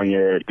when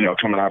you're, you know,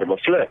 coming out of a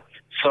flip.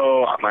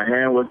 So my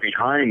hand was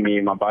behind me.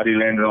 My body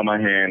landed on my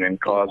hand and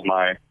caused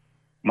my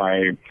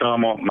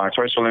thumb, my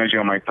first phalange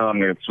on my thumb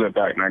to flip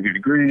back 90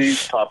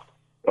 degrees, pop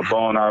a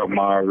bone out of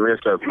my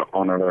wrist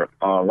on the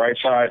right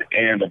side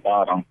and the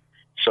bottom.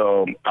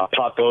 So I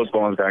popped those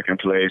bones back in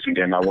place, and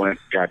then I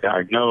got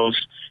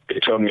diagnosed.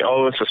 They told me,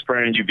 it's a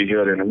sprain, you'll be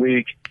healed in a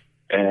week.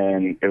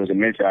 And it was a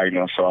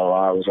misdiagnosis. So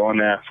I was on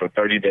that for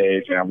 30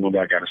 days, and I moved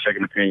back, got a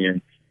second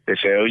opinion. They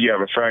said, you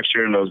have a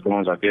fracture, and those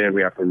bones are dead.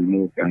 We have to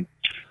remove them.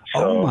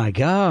 So, oh, my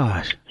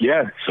gosh.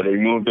 Yeah, so they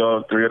removed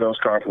 3 of those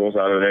cartilage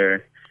out of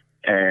there.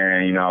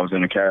 And, you know, I was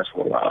in the cast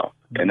for a while.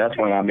 And that's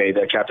when I made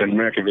that Captain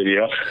America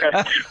video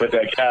with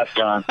that cast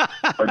on.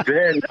 But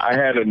then I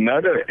had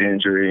another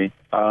injury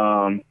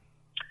on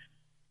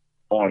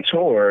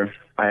tour.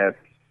 I had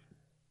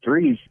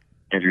 3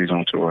 injuries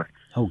on tour.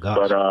 Oh, gosh.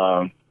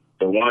 But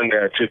the one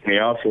that took me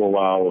out for a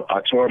while,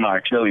 I tore my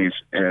Achilles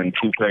in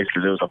 2 places. It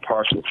was a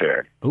partial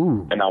tear.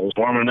 Ooh. And I was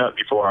warming up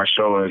before our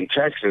show in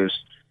Texas,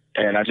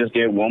 and I just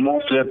did one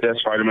more flip that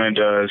Spider-Man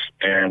does.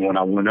 And when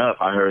I went up,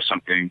 I heard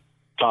something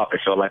pop.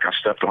 It felt like I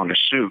stepped on the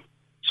shoe.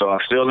 So I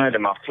still landed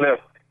my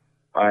flip.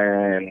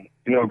 And,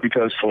 you know,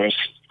 because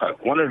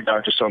one of the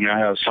doctors told me I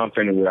have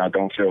something where I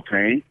don't feel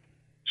pain.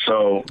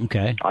 So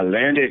I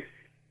landed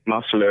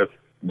my flip,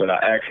 but I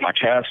asked my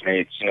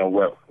castmates, you know,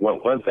 what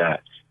was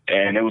that?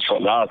 And it was so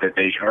loud that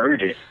they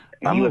heard it.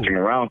 And I'm looking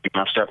around,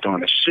 thinking I stepped on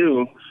the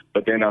shoe,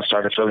 but then I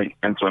started feeling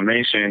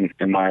inflammation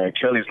in my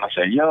Achilles. And I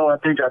said, I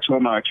think I tore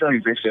my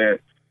Achilles. They said,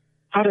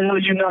 how the hell are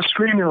you not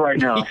screaming right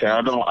now? I said,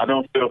 I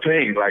don't feel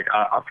pain. Like,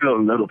 I feel a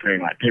little pain,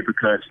 like paper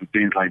cuts and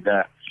things like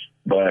that.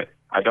 But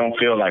I don't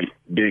feel like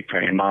big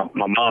pain. My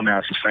mom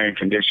has the same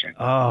condition.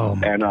 Oh,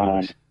 my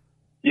gosh.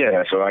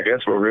 Yeah, so I guess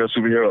we're real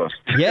superheroes.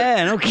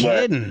 Yeah, no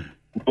kidding.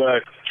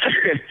 But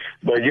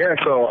yeah,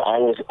 so I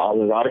was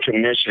out of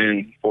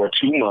commission for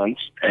 2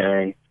 months,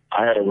 and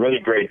I had a really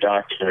great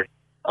doctor.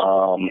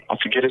 I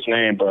forget his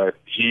name, but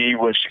he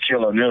was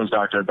Shaquille O'Neal's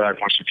doctor back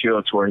when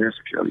Shaquille tore his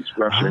Achilles,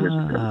 ruptured his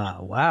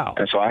Achilles. Wow.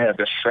 And so I had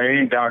the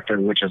same doctor,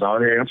 which is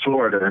out here in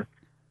Florida,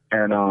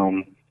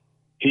 and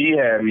he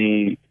had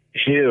me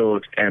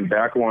healed and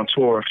back on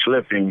tour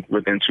flipping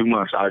within 2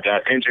 months. I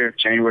got injured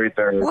January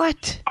 3rd.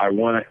 What? I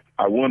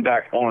went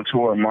back on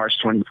tour March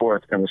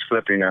 24th and was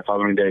flipping that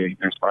following day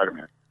in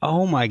Spider-Man.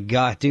 Oh, my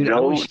God, dude.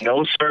 No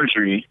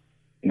surgery.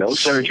 No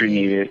surgery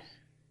needed.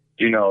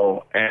 You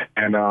know,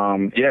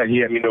 and he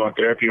had me doing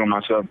therapy on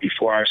myself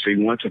before I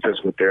actually went to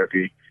physical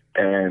therapy.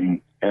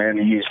 And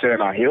he said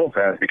I healed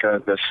fast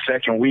because the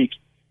second week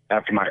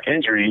after my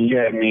injury, he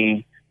had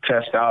me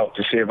test out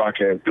to see if I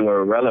could do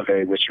a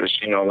releve, which was,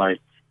 you know, like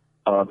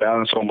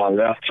balance on my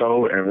left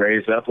toe and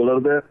raise up a little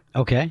bit.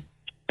 Okay.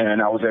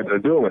 And I was able to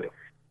do it.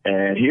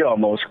 And he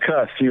almost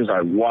cussed. He was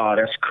like, wow,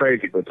 that's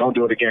crazy, but don't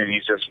do it again. He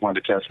just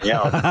wanted to test me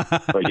out.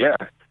 But yeah,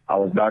 I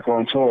was back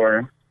on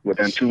tour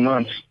within 2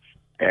 months.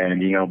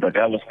 And, you know, but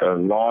that was the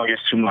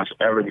longest 2 months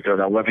ever because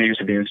I wasn't used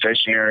to being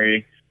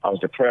stationary. I was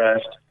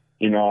depressed.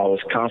 You know, I was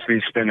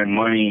constantly spending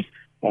money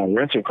on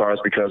rental cars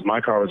because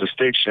my car was a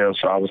stick shift,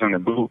 so I was in the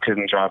boot,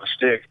 couldn't drive a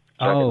stick.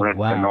 So I could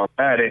rent an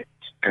automatic.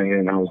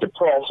 And then I was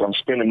depressed. So I'm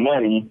spending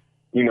money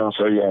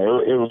So yeah,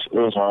 it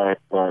was hard,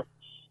 but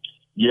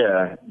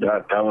yeah,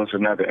 that was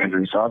another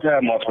injury. So I've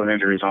had multiple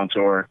injuries on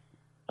tour,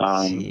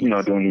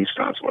 doing these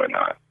stunts and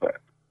whatnot, but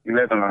you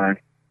live and learn.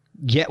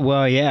 Yeah,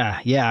 well,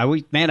 yeah. I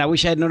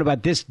wish I had known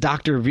about this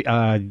doctor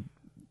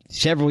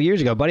several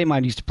years ago. A buddy of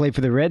mine used to play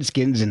for the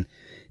Redskins and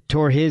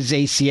tore his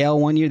ACL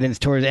one year, then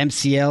tore his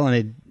MCL,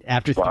 and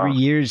after 3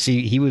 years,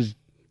 he was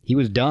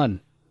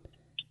done.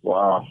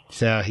 Wow.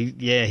 So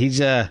he's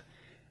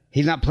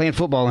not playing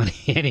football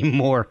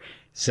anymore.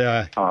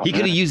 So he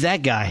could have used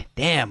that guy.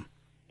 Damn.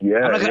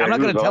 Yeah. I'm not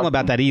going to tell him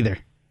about that either.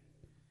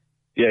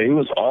 Yeah, he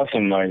was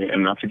awesome.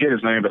 And I forget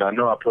his name, but I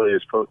know I put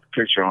his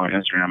picture on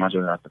Instagram. I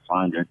just have to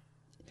find it.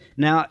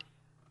 Now,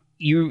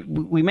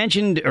 we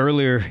mentioned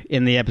earlier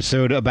in the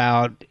episode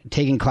about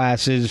taking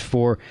classes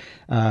for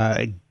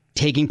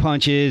taking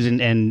punches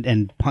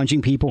and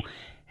punching people.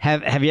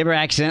 Have you ever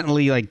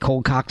accidentally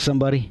cold cocked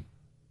somebody?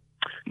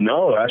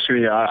 No,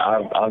 actually,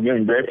 I've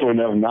been grateful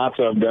enough not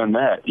to have done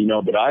that,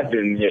 but I've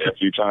been hit a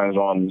few times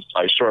on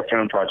short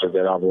film projects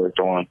that I've worked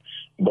on,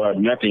 but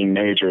nothing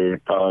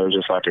major,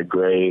 just like a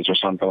graze or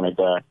something like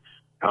that.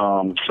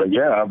 So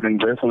yeah, I've been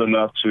grateful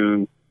enough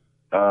to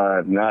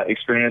not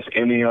experience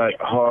any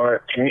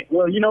hard pain.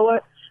 Well, you know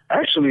what?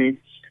 Actually,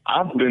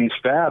 I've been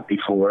stabbed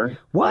before.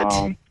 What?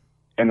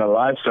 In a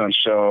live stunt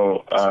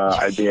show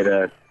I did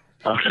at.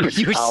 I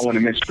don't want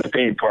to mention the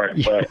pain part,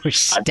 but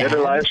I did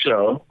a live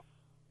show.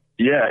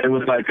 Yeah, it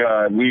was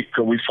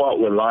we fought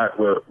with live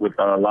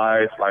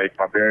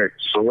barbaric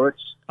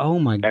swords. Oh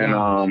my god!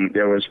 And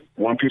there was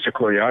one piece of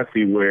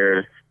choreography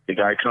where the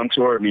guy come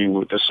toward me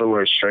with the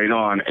sword straight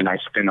on, and I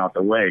spin out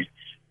the way.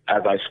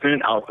 As I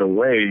spin out the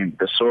way,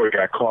 the sword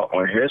got caught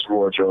on his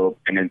wardrobe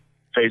and then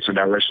faced the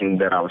direction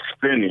that I was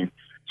spinning.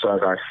 So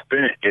as I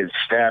spin it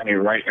stabbed me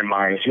right in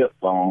my hip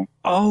bone.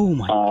 Oh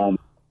my!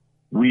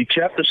 We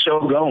kept the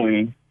show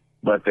going,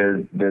 but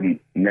the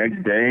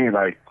next day,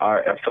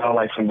 I felt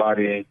like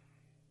somebody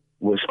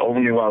was over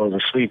me while I was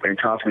asleep and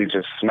constantly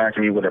just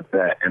smacking me with a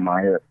bat in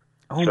my hip.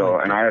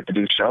 And I had to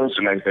do shows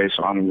the next day,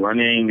 so I'm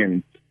running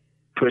and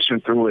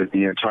pushing through it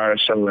the entire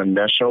show. And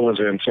that show was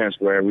intense,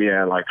 where we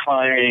had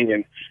climbing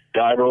and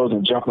dive rolls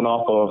and jumping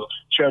off of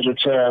treasure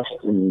chests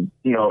and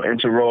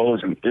into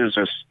rolls, and it was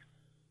just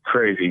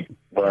crazy.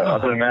 But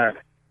other than that,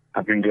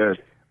 I've been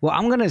good. Well,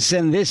 I'm going to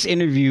send this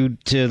interview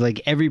to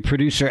every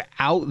producer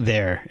out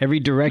there, every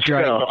director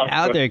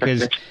out there,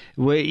 because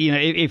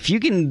if you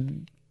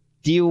can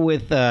deal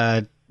with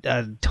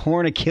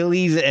torn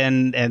Achilles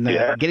and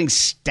getting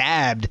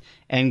stabbed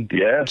and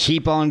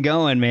keep on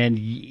going, man.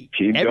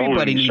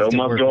 Everybody needs to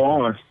work. Go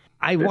on.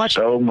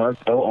 Show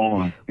must go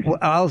on. While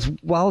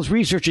I was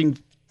researching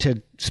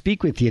to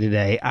speak with you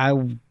today, I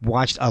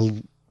watched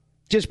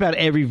just about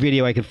every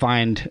video I could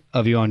find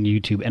of you on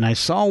YouTube, and I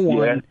saw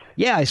one.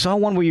 Yeah, I saw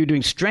one where you were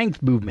doing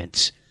strength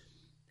movements,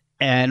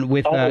 and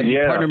with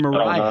your partner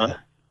Mariah.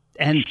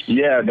 And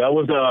that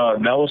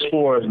was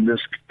for this.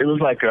 It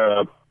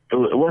was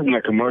it wasn't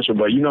a commercial,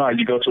 but how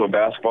you go to a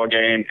basketball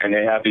game and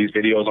they have these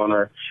videos on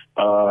their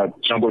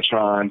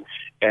Jumbotron,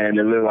 and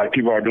it looks like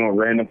people are doing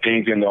random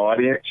things in the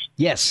audience.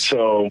 Yes.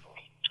 So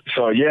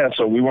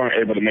we weren't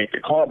able to make the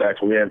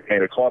callback. We had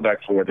made a callback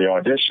for the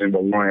audition,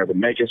 but we weren't able to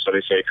make it. So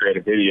they said create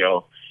a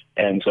video,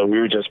 and so we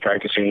were just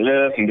practicing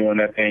lifts and doing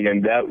that thing,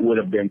 and that would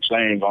have been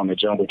playing on the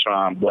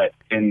Jumbotron, but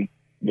in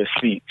the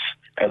seats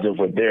as if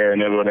we're there,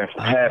 and it would have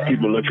had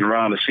people looking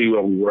around to see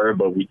where we were,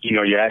 but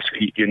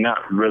you're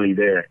not really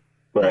there.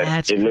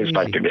 But it looks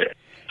like they're there.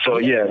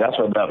 So, that's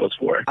what that was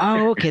for.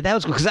 Oh, okay. That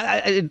was cool.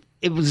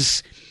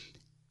 Because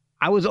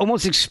I was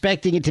almost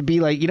expecting it to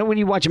be when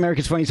you watch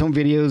America's Funniest Home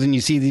Videos and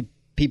you see the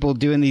people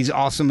doing these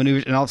awesome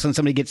maneuvers and all of a sudden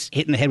somebody gets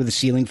hit in the head with a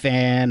ceiling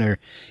fan or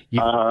you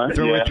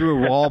throw it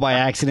through a wall by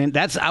accident.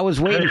 I was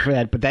waiting for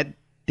that, but that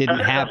didn't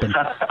happen.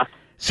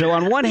 So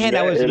on one hand,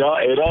 I was It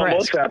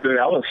almost happened.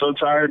 I was so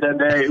tired that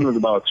day. It was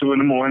about 2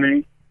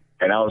 a.m,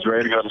 and I was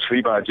ready to go to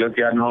sleep. I had just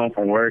gotten home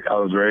from work. I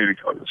was ready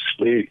to go to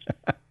sleep.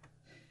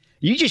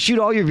 You just shoot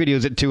all your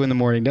videos at 2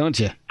 a.m, don't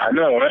you? I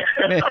know, right?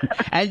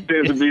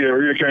 It would be a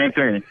recurring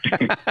thing.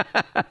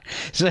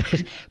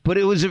 But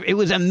it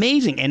was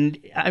amazing, and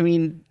I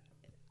mean,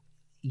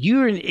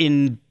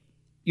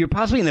 you're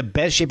possibly in the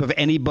best shape of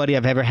anybody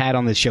I've ever had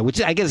on this show, which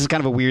I guess is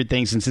kind of a weird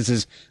thing since this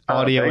is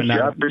audio and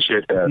not. I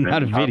appreciate that.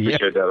 Not a video. I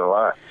appreciate that a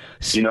lot.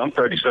 I'm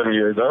 37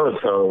 years old,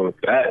 so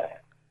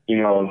that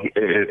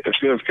it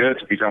feels good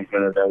to be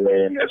complimented that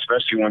way, and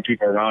especially when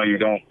people around you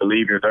don't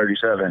believe you're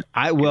 37.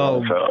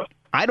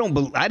 I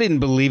didn't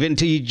believe it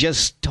until you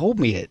just told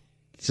me it.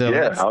 So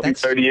I'll be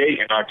 38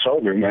 in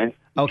October, man.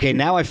 Okay,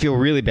 now I feel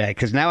really bad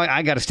because now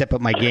I got to step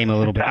up my game a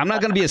little bit. I'm not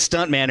going to be a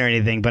stuntman or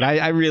anything, but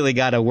I really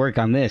got to work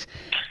on this.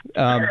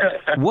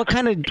 What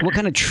kind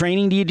of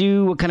training do you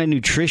do? What kind of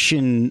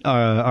nutrition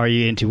are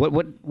you into?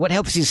 What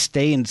helps you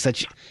stay in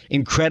such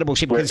incredible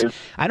shape? Because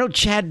I know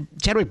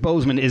Chadwick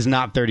Boseman is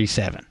not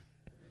 37.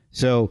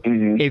 So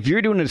if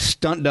you're doing a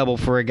stunt double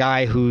for a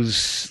guy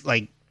who's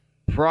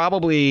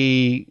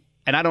probably,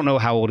 and I don't know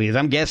how old he is,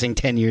 I'm guessing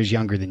 10 years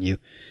younger than you.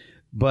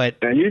 But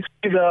and he's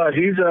in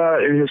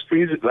his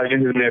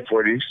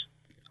mid-40s.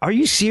 Are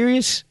you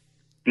serious?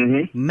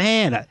 Mm-hmm.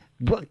 Man,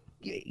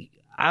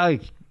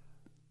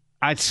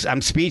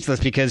 I'm speechless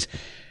because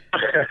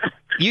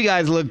you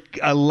guys look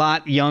a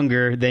lot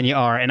younger than you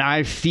are, and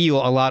I feel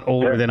a lot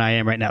older than I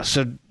am right now.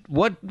 So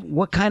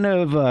what kind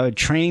of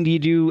training do you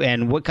do,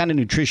 and what kind of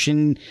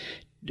nutrition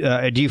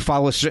do you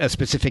follow? A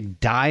specific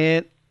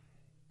diet?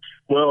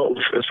 Well,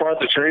 as far as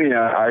the training,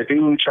 I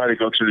do try to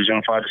go to the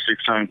gym 5 to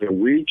 6 times a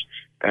week,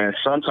 and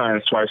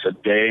sometimes twice a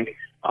day.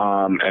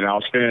 And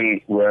I'll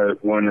spend,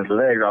 when it's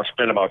legs, I'll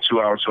spend about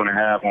 2 hours,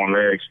 2.5 on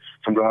legs.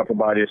 From the upper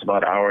body, it's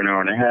about an hour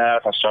and a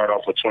half. I start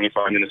off with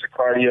 25 minutes of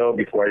cardio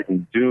before I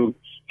even do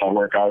my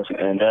workouts,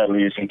 and that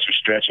leads into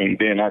stretching.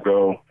 Then I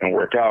go and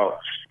work out.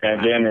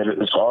 And then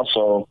it's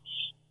also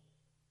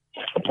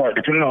a part,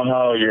 depending on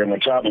how your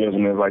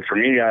metabolism is. Like for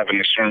me, I have an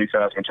extremely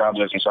fast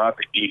metabolism, so I have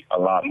to eat a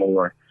lot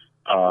more.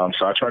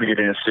 So I try to get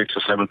in 6,000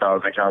 to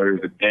 7,000 calories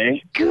a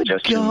day. Good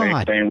just God. to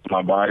maintain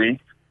my body.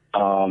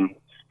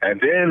 And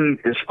then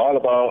it's all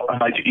about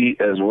how you eat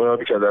as well,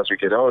 because as we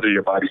get older,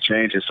 your body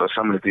changes. So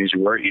some of the things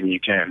you were eating, you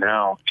can't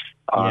now.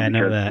 I know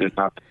because that. it's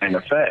not the same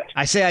effect.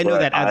 I say I know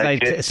that as I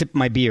sip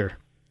my beer.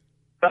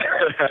 But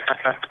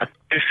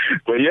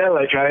yeah,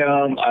 like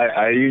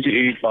I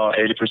usually eat about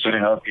 80%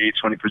 healthy,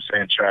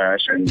 20%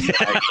 trash, and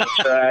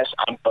trash.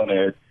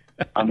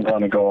 I'm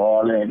gonna go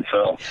all in.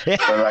 So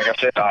like I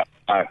said,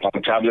 my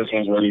metabolism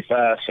is really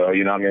fast, so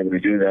I'm able to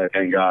do that.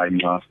 Thank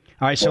God, All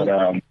right,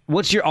 so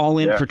what's your all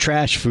in for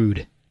trash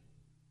food?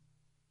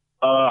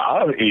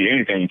 I'll eat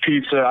anything.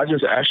 Pizza. I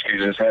just had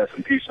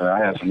some pizza. I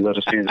had some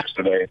Little Caesars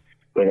today.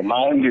 Like a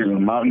Mountain Dew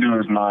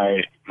is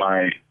my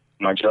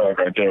drug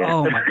right there.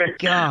 Oh my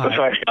God! It's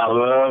like I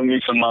love me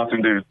some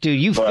Mountain Dew. Dude,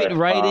 you fit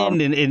right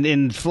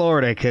in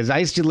Florida, because I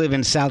used to live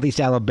in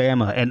Southeast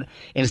Alabama, and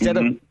instead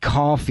of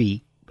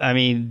coffee, I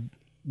mean,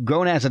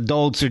 grown-ass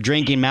adults are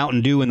drinking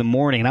Mountain Dew in the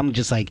morning, and I'm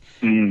just like,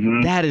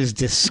 that is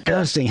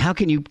disgusting. How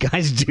can you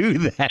guys do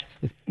that?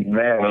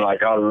 Man,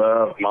 like I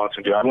love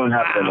Mountain Dew. I wouldn't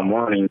have it in the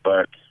morning,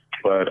 but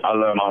I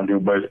love Mountain Dew.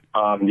 But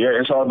yeah,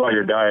 it's all about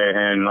your diet.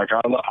 And like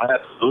I had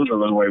to lose a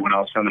little weight when I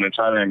was filming in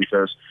Thailand,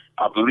 because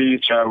I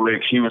believe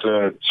Chadwick, he was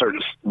a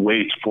certain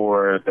weight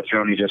for the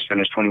film he just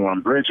finished,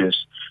 21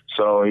 Bridges.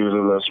 So he was a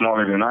little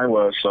smaller than I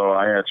was. So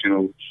I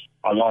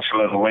lost a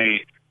little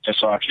weight just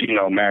so I could,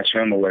 match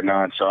him or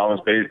whatnot. So I was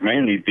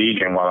mainly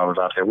vegan while I was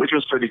out there, which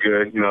was pretty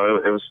good. It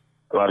was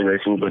a lot of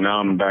great food. But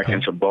now I'm back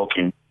into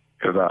bulking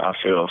because I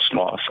feel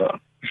small. So.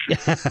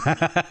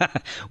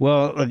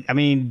 Well, I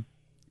mean,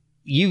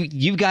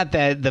 you've got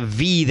the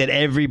V that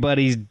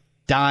everybody's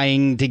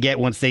dying to get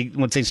once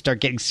they start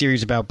getting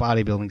serious about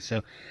bodybuilding.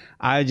 So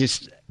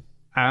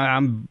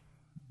I'm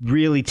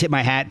really tip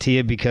my hat to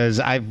you, because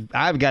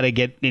I've got to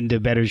get into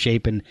better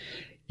shape, and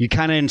you're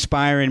kind of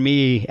inspiring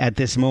me at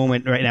this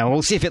moment right now.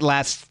 We'll see if it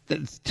lasts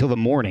till the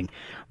morning,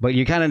 but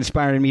you're kind of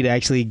inspiring me to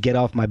actually get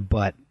off my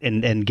butt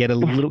and get a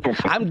little.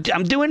 I'm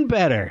doing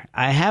better.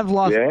 I have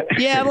lost.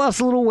 Yeah, I've lost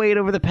a little weight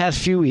over the past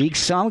few weeks,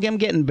 so I'm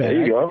getting better.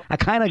 There you go. I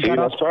kind of got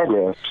off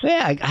progress.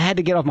 Yeah, I had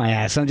to get off my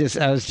ass. I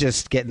was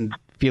just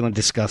feeling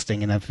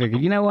disgusting, and I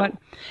figured, you know what?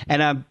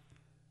 And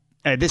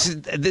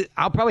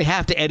I'll probably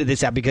have to edit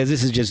this out, because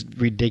this is just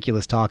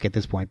ridiculous talk at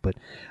this point. But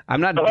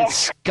I'm not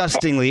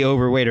disgustingly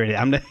overweight or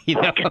anything.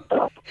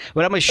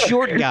 But I'm a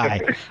short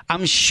guy.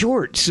 I'm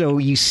short, so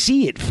you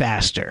see it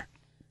faster.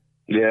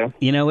 Yeah.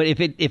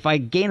 If I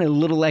gain a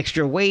little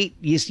extra weight,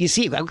 you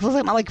see it. I'm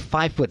like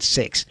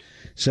 5'6",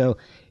 so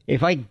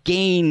if I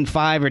gain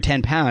 5 or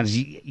 10 pounds,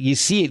 you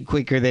see it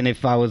quicker than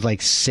if I was like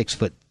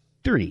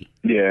 6'3".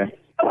 Yeah.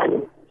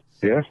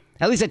 Yeah.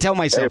 At least I tell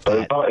myself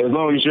that. As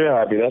long as you're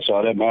happy, that's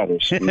all that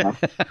matters.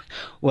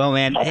 Well,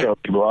 man, I tell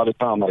people all the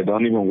time, like,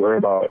 don't even worry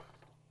about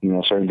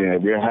certain things.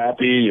 If you're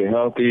happy, you're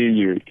healthy,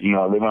 you're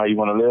living how you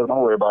want to live,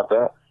 don't worry about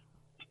that.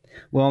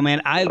 Well,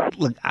 man,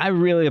 I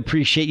really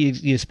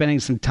appreciate you spending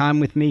some time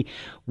with me.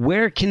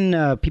 Where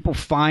can people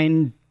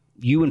find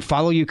you and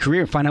follow your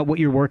career, and find out what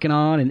you're working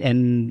on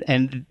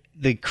and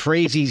the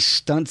crazy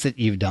stunts that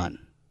you've done?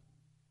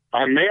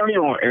 I'm mainly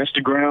on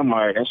Instagram.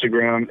 My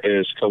Instagram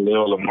is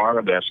Khalil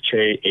Lamarr. That's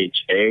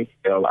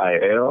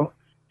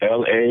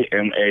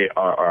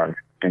KhalilLamarr.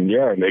 And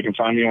yeah, they can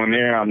find me on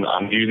there. I'm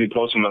usually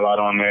posting a lot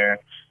on there.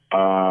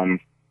 I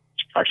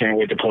can't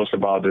wait to post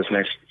about this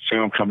next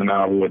film coming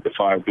out with the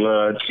Five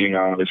Bloods.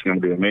 It's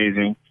going to be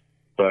amazing.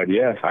 But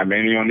yeah, I'm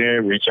mainly on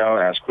there. Reach out,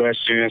 ask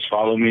questions,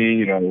 follow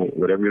me.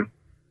 Whatever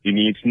you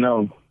need to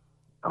know,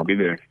 I'll be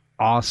there.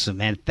 Awesome,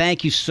 man.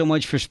 Thank you so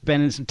much for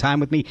spending some time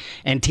with me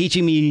and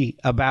teaching me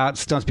about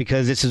stunts,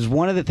 because this is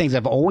one of the things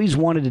I've always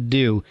wanted to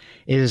do,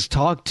 is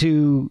talk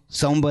to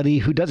somebody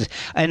who does it.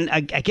 And I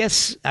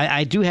guess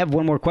I do have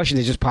one more question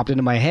that just popped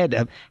into my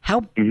head.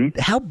 How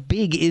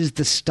big is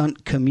the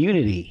stunt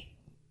community?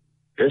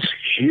 It's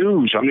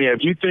huge. I mean,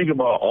 if you think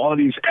about all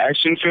these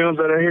action films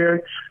that are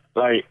here,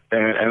 like,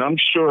 and I'm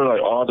sure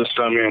like all the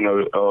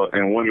stuntmen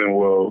and women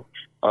will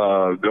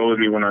go with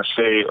me when I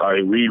say,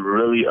 like, we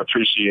really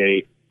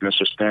appreciate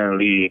Mr. Stan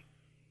Lee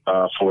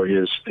for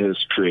his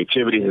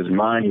creativity, his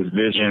mind, his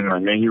vision.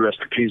 Like, may he rest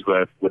in peace.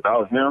 But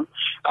without him,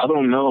 I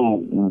don't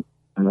know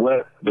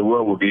what the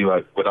world would be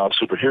like without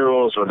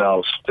superheroes,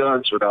 without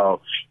stunts,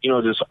 without,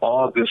 just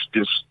all this,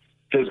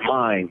 his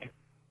mind,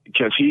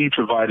 because he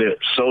provided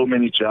so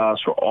many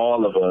jobs for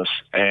all of us,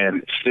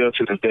 and still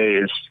to this day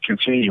is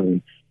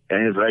continuing,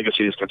 and his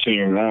legacy is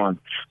continuing on.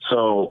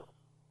 So,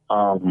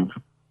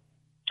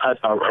 I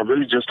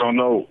really just don't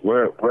know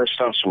where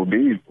stunts will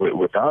be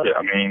without it.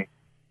 I mean,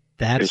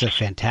 that's a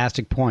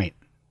fantastic point.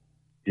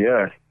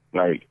 Yeah,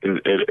 like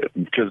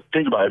because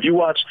think about it. If you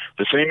watch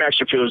the same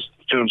action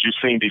films you've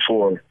seen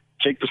before,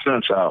 take the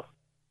stunts out.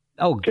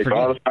 Take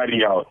all the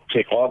fighting out.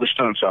 Take all the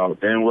stunts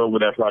out. Then what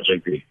would that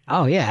project be?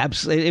 Oh yeah,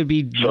 absolutely. It'd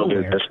be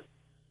nowhere.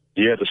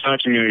 The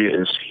stunt community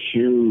is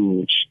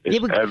huge. It's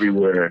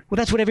everywhere. Well,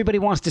 that's what everybody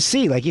wants to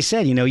see. Like you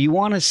said, you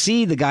want to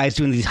see the guys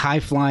doing these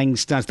high-flying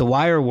stunts, the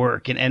wire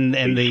work, and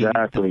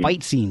the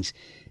fight scenes.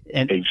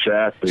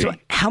 Exactly. So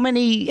how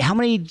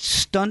many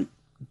stunt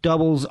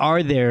doubles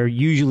are there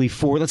usually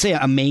for, let's say,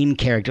 a main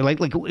character? Like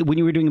when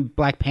you were doing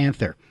Black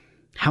Panther,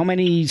 how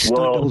many stunt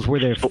doubles were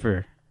there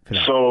for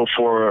that? So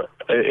for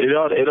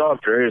it all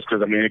varies,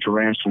 because it can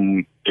range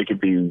from, it could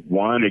be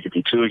 1, it could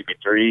be 2, it could be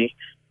 3.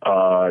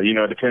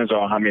 It depends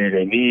on how many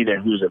they need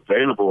and who's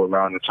available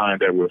around the time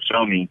that we're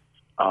filming.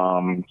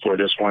 For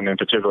this one in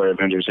particular,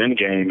 Avengers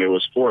Endgame, it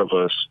was 3 of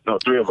us.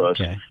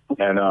 Okay.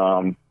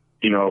 And,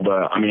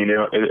 but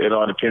it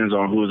all depends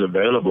on who's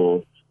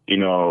available,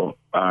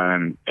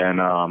 and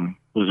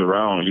who's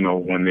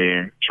around, when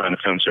they're trying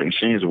to film certain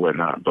scenes or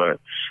whatnot. But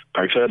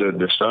like I said,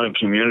 the stunt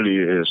community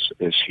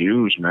is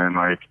huge, man.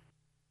 Like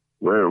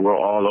we're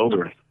all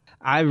over.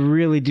 I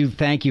really do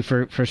thank you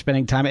for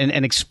spending time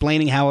and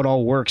explaining how it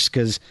all works,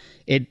 because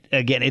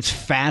it's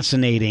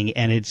fascinating,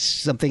 and it's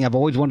something I've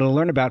always wanted to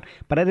learn about,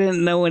 but I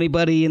didn't know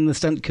anybody in the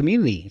stunt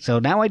community. So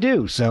now I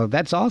do. So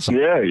that's awesome.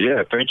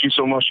 Yeah. Thank you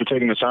so much for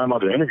taking the time out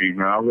to interview,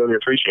 man. I really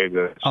appreciate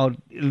that. Oh,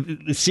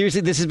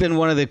 seriously, this has been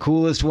one of the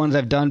coolest ones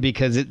I've done,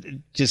 because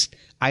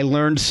I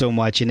learned so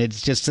much, and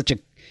it's just such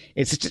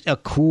a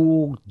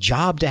cool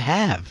job to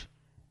have.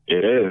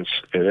 It is.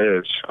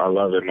 I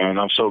love it, man.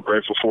 I'm so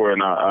grateful for it,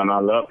 and I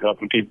love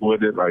helping people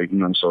with it.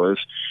 So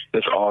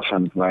it's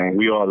awesome. Like,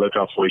 we all look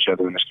out for each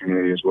other in this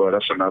community as well.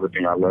 That's another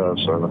thing I love.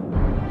 So,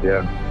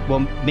 yeah. Well,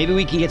 maybe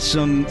we can get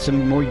some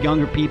more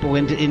younger people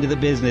into the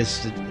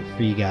business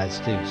for you guys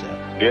too. So.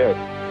 Yeah,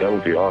 that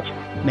would be awesome.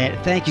 Man,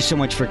 thank you so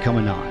much for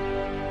coming on.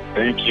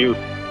 Thank you.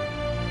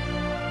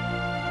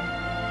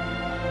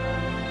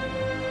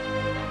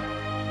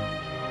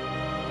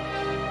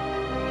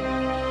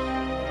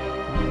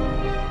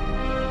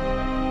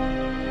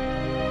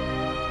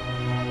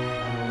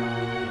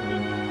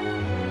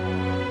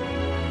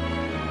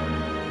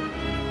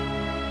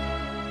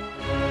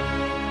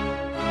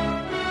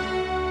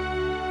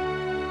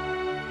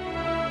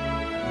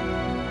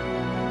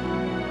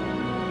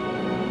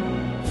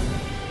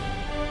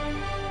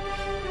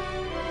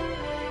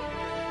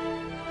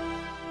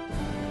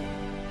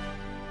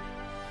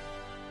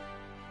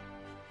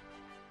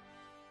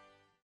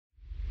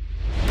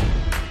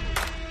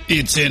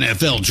 It's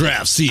NFL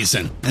draft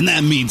season, and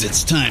that means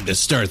it's time to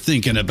start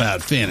thinking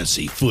about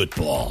fantasy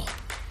football.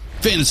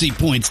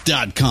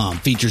 FantasyPoints.com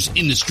features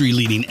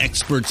industry-leading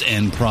experts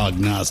and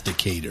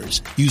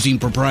prognosticators using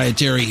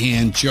proprietary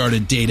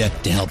hand-charted data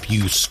to help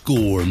you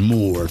score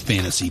more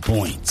fantasy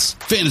points.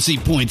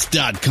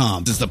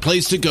 FantasyPoints.com is the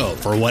place to go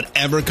for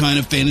whatever kind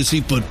of fantasy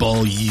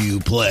football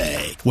you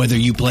play. Whether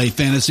you play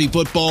fantasy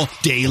football,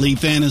 daily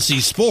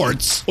fantasy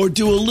sports, or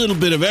do a little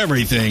bit of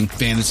everything,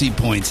 Fantasy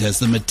Points has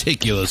the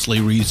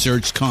meticulously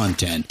researched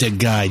content to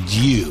guide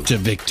you to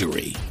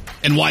victory.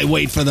 And why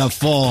wait for the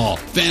fall?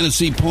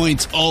 Fantasy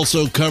Points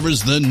also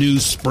covers the new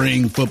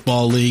spring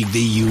football league,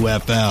 the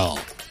UFL.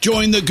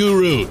 Join the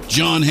guru,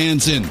 John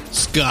Hansen,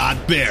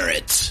 Scott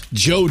Barrett,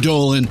 Joe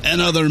Dolan,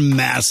 and other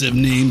massive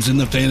names in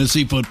the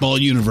fantasy football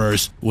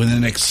universe with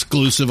an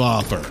exclusive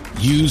offer.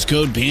 Use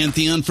code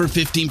Pantheon for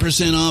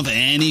 15% off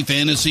any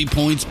Fantasy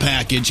Points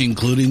package,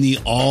 including the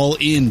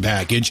all-in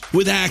package,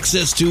 with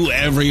access to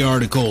every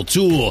article,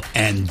 tool,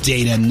 and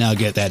data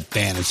nugget that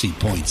Fantasy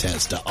Points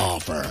has to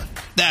offer.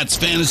 That's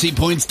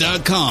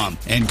FantasyPoints.com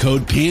and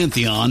code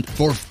Pantheon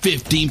for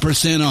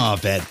 15%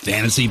 off at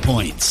Fantasy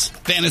Points.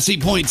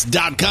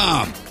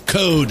 FantasyPoints.com,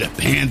 code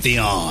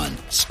Pantheon.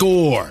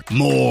 Score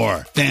more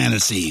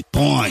fantasy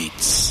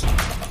points.